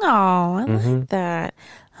 Oh, I like that.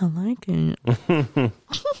 I like it.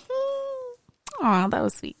 Oh, that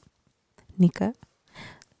was sweet. Nika?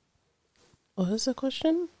 What was the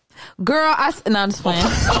question? Girl, no, I'm just playing.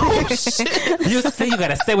 You say you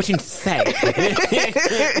gotta say what you say. I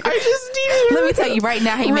just need Let me tell you right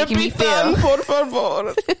now how you making me feel. Por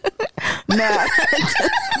favor. Nah.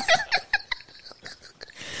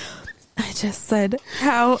 I just said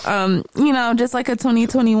how, just like a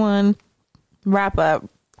 2021 wrap up.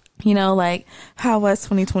 Like how was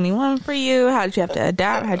 2021 for you? How did you have to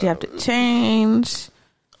adapt? How did you have to change?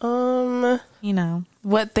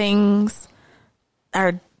 What things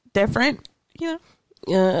are different? Yeah.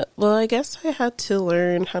 Well, I guess I had to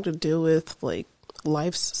learn how to deal with like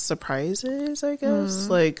life's surprises. I guess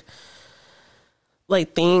like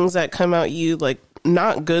things that come at you, like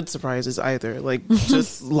not good surprises either. Like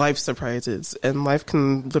just life surprises, and life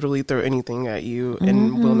can literally throw anything at you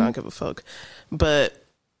and will not give a fuck. But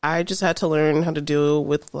I just had to learn how to deal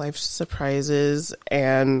with life's surprises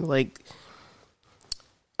and like,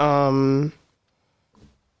 I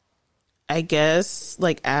guess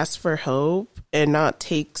like ask for help and not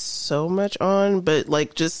take so much on, but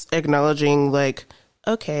like just acknowledging like,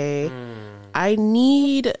 okay, I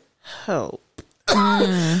need help.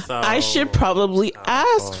 I should probably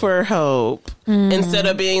ask for help instead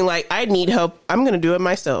of being like, I need help, I'm going to do it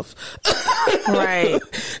myself. Right.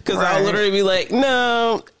 Because I'll literally be like,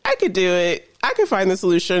 no, I could do it. I can find the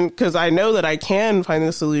solution because I know that I can find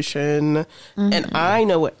the solution and I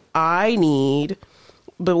know what I need.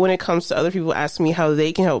 But when it comes to other people asking me how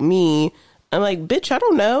they can help me, I'm like, bitch, I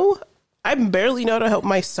don't know. I barely know how to help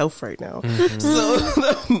myself right now.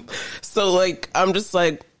 So like, I'm just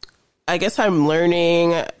like, I guess I'm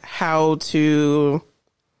learning how to,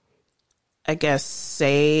 I guess,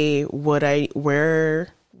 say where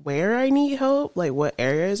I need help, like what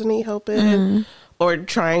areas I need help in, or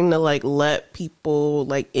trying to like let people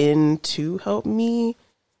like in to help me,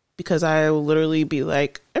 because I will literally be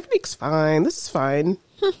like, everything's fine, this is fine.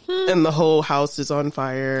 And the whole house is on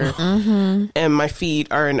fire and my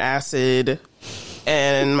feet are in acid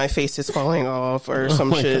and my face is falling off or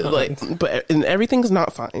some shit. God. Like, and everything's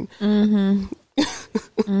not fine. You're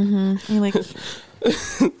like,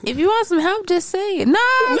 if you want some help, just say it. No,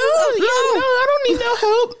 I don't need no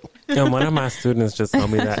help. And one of my students just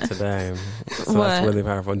told me that today. So What? that's really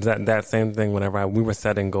powerful. That same thing whenever we were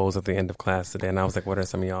setting goals at the end of class today, and I was like, what are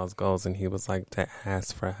some of y'all's goals? And he was like, to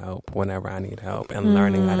ask for help whenever I need help and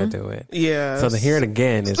learning how to do it. Yeah. So to hear it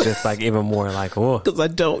again is just like even more like, oh. Because I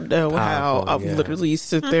don't know how. I'll literally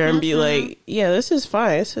sit there and be like, yeah, this is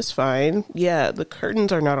fine. This is fine. Yeah, the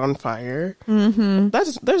curtains are not on fire.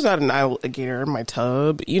 There's not an alligator in my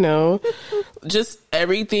tub, Just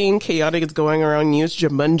everything chaotic is going around you. It's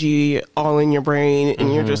Jumanji all in your brain,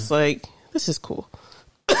 and you're just like, this is cool.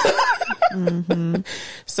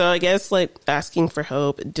 So I guess like asking for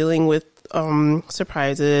help, dealing with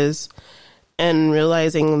surprises, and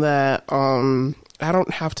realizing that I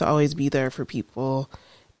don't have to always be there for people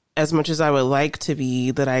as much as I would like to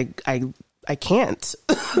be, that I can't.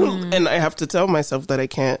 And I have to tell myself that I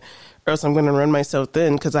can't, or else I'm going to run myself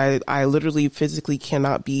thin, because I literally physically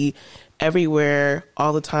cannot be everywhere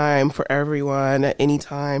all the time for everyone at any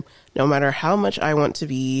time. No matter how much I want to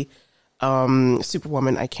be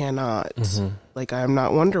Superwoman, I cannot. Like, I am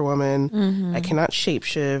not Wonder Woman. I cannot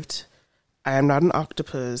shapeshift. I am not an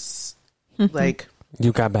octopus. Like,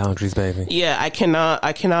 you got boundaries, baby. Yeah, I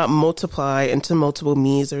cannot multiply into multiple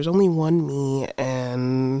me's. There's only one me,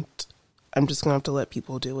 and I'm just gonna have to let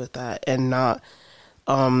people deal with that, and not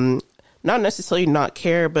necessarily not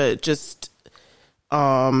care, but just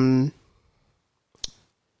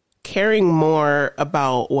caring more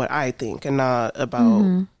about what I think and not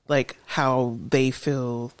about like how they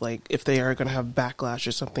feel, like if they are gonna have backlash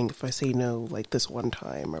or something if I say no like this one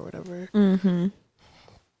time or whatever.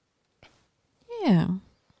 yeah.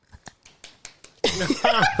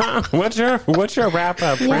 What's your wrap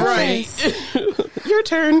up? Right. Your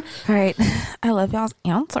turn. All right. I love y'all's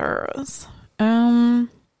answers.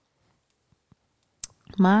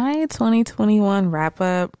 My 2021 wrap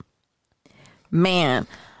up, man,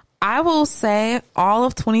 I will say all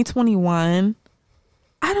of 2021,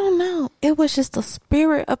 I don't know, it was just the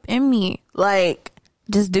spirit up in me. Like,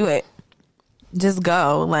 just do it. Just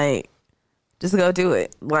go. Like, just go do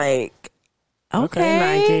it. Like, Okay.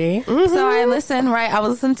 Nike. Mm-hmm. So I listened, right? I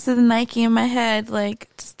was listening to the Nike in my head, like,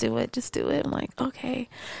 just do it. I'm like, okay.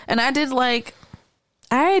 And I did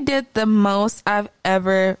the most I've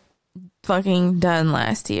ever fucking done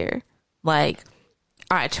last year. Like,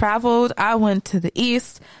 I traveled, I went to the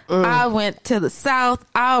East, I went to the South,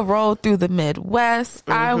 I rolled through the Midwest,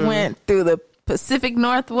 I went through the Pacific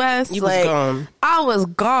Northwest. You was gone. I was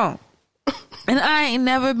gone. And I ain't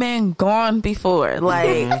never been gone before.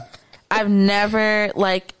 Like, I've never,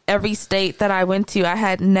 like, every state that I went to, I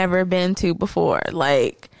had never been to before.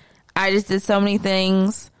 Like, I just did so many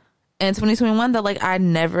things in 2021 that, like, I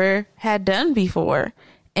never had done before.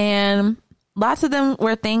 And lots of them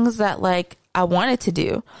were things that, like, I wanted to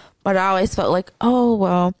do. But I always felt like, oh,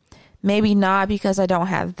 well, maybe not because I don't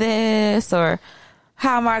have this. Or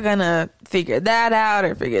how am I going to figure that out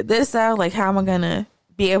or figure this out? Like, how am I going to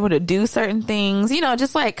be able to do certain things? You know,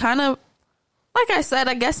 just, like, kind of, like I said,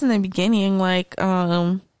 I guess in the beginning, like,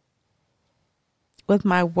 with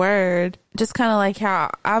my word, just kind of like how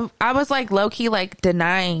I was like low key, like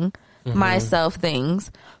denying myself things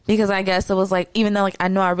because I guess it was like, even though like I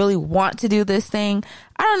know I really want to do this thing,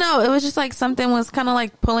 I don't know. It was just like something was kind of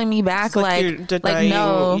like pulling me back. Like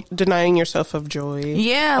denying yourself of joy.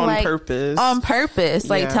 Yeah. On purpose.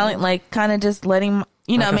 Like telling, like kind of just letting,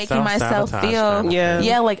 you know, like making myself feel,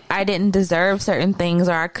 like I didn't deserve certain things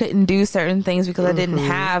or I couldn't do certain things because I didn't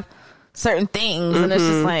have certain things. And it's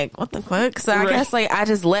just like, what the fuck? So I guess like I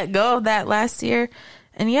just let go of that last year.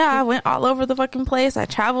 And I went all over the fucking place. I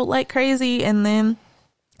traveled like crazy. And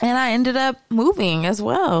I ended up moving as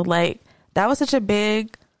well. Like that was such a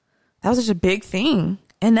big thing.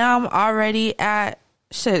 And now I'm already at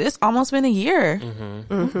it's almost been a year.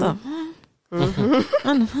 What the you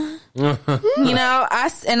know, I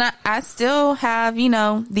still have, you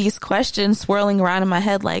know, these questions swirling around in my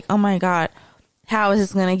head like, oh my God, how is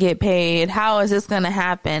this going to get paid? How is this going to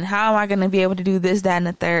happen? How am I going to be able to do this, that, and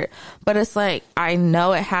the third? But it's like, I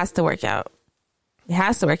know it has to work out. It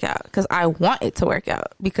has to work out because I want it to work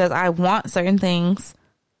out because I want certain things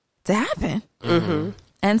to happen.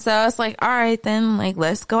 And so it's like, all right, then like,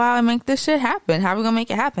 let's go out and make this shit happen. How are we going to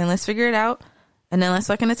make it happen? Let's figure it out. And then let's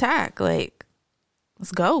fucking attack. Like,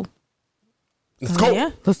 let's go. Let's go. Yeah.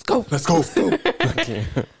 Let's go. Let's go. So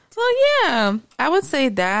yeah, I would say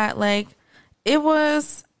that like it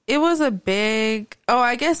was a big,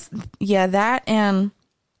 I guess, that and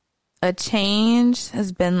a change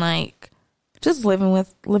has been like just living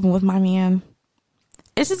with my man.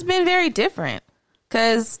 It's just been very different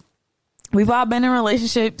because we've all been in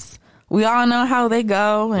relationships. We all know how they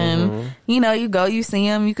go, and you know, you see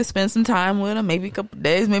them, you could spend some time with them, maybe a couple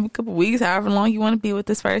days, maybe a couple weeks, however long you want to be with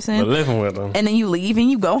this person. But living with them, and then you leave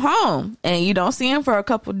and you go home, and you don't see them for a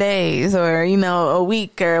couple days or you know a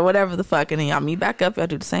week or whatever the fuck, and then y'all meet back up, y'all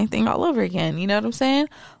do the same thing all over again. You know what I'm saying?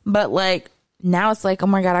 But like now it's like, oh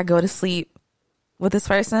my God, I go to sleep with this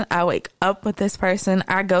person, I wake up with this person,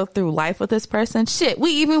 I go through life with this person. Shit,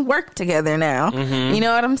 we even work together now. You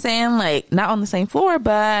know what I'm saying? Like, not on the same floor,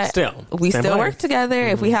 but we still work together.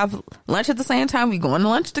 If we have lunch at the same time, we go on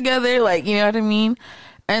lunch together. Like, you know what I mean?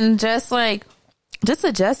 And just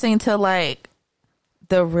adjusting to like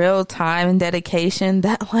the real time and dedication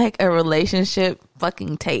that like a relationship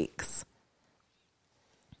fucking takes.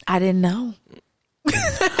 I didn't know.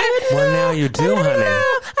 Well, now you do, honey.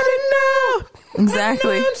 I didn't know.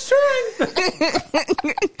 Exactly.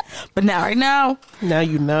 But right now. Now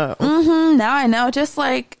you know. Now I know. Just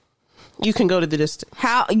like. You can go to the distance.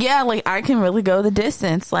 Like I can really go the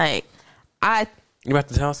distance. Like You about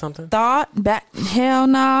to tell something? Hell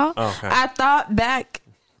no. Okay. I thought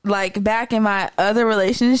back in my other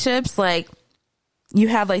relationships, like you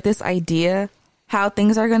have like this idea how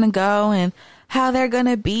things are going to go and how they're going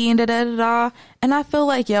to be and da-da-da-da. And I feel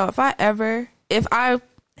like, if I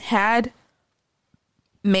had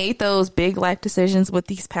made those big life decisions with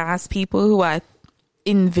these past people who I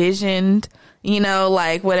envisioned, you know,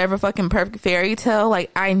 like whatever fucking perfect fairy tale,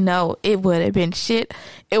 like I know it would have been shit.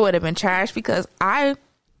 It would have been trash because I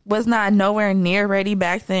was not nowhere near ready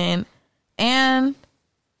back then. And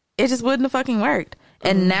it just wouldn't have fucking worked.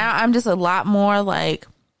 And now I'm just a lot more like,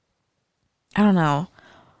 I don't know.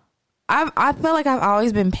 I feel like I've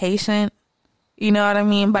always been patient. You know what I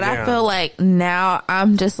mean? But I feel like now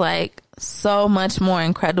I'm just like so much more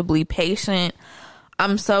incredibly patient.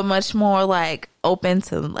 I'm so much more like open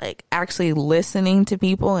to like actually listening to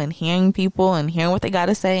people and hearing what they got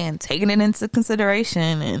to say and taking it into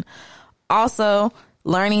consideration. And also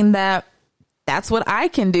learning that that's what I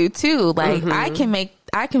can do too. Like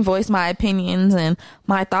I can voice my opinions and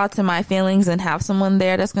my thoughts and my feelings and have someone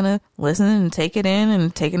there that's going to listen and take it in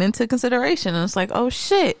and take it into consideration. And it's like, oh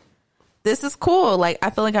shit. this is cool. Like, I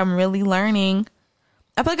feel like I'm really learning.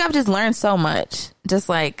 I feel like I've just learned so much just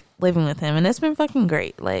like living with him, and it's been fucking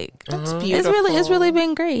great. Like, That's beautiful. it's really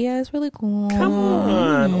been great. Yeah, it's really cool. Come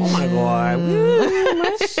on. Oh my God.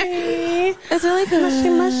 Mushy. It's really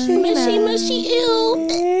cool. Mushy,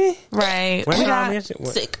 ew. Right. When We did got, all this-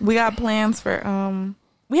 what- Sick. we got plans for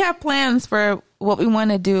we have plans for what we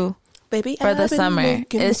want to do Baby, for the I've been summer.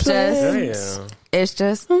 making It's plans. just Yeah. it's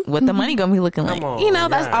just what the money gonna be looking like. on, You know,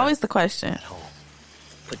 that's yeah. always the question.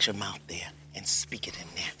 Put your mouth there and speak it in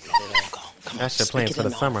there. Let it all go. Come on, That's your speak plans it for in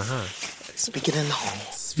the summer, huh? Speak it in the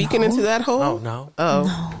hole. Speaking into that hole. Oh, no.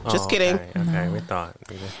 Oh, just Oh, kidding. Okay, we thought.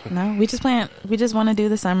 No, we just want to do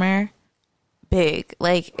the summer big.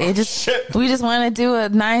 Like, we just want to do a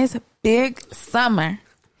nice big summer.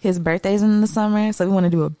 His birthday's in the summer, so we want to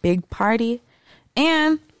do a big party.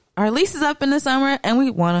 And our lease is up in the summer, and we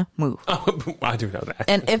want to move. Oh, I do know that.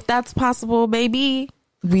 And if that's possible, baby,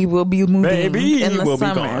 we will be moving Baby, in the we'll be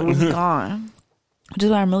summer. gone. We'll be gone. Which is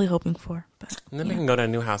what I'm really hoping for. But, And then we can go to a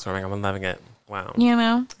new house warming. I'm loving it. Wow. you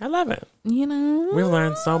know, I love it. We've We've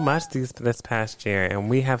learned so much this past year, and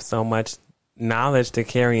we have so much knowledge to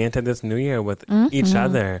carry into this new year with each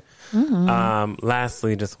other.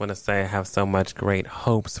 Lastly, just want to say I have so much great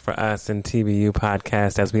hopes for us in TBU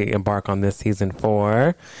podcast as we embark on this season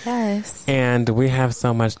 4. Yes. And we have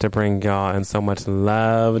so much to bring y'all and so much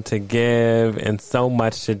love to give and so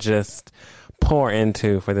much to just pour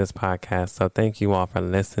into for this podcast. So thank you all for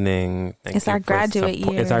listening. Thank It's you our for graduate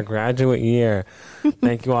year. It's our graduate year.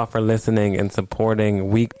 Thank you all for listening and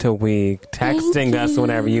supporting week to week, texting us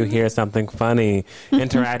whenever you hear something funny,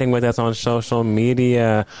 interacting with us on social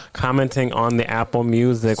media, commenting on the Apple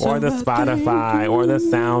Music or the Spotify or the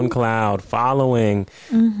SoundCloud, following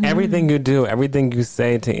everything you do, everything you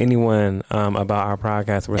say to anyone about our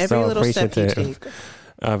podcast. We're Every so little step you appreciative take.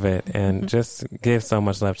 of it, and just give so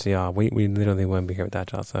much love to y'all. We literally wouldn't be here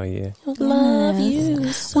without y'all. So yeah, Love you.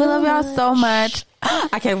 We love y'all so much.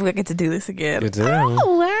 I can't believe I get to do this again. you do.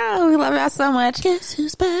 Oh, wow. We love y'all so much. Guess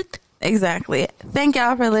who's back? Exactly. Thank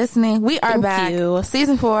y'all for listening. We are Thank back. you.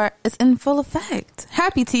 Season 4 is in full effect.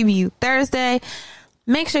 Happy TBU Thursday.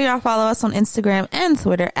 Make sure y'all follow us on Instagram and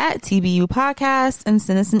Twitter at TBU Podcast, and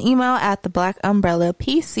send us an email at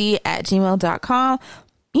theblackUmbrellaPC@gmail.com.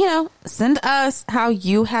 You know, send us how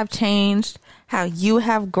you have changed, how you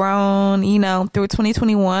have grown, you know, through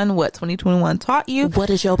 2021, what 2021 taught you. What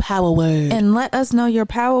is your power word? And let us know your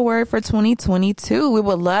power word for 2022. We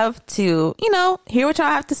would love to, you know, hear what y'all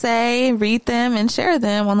have to say, read them, and share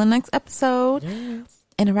them on the next episode. Yes.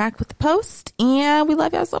 Interact with the post. And we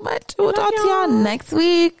love y'all so much. We'll talk to y'all next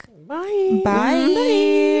week. Bye. Bye.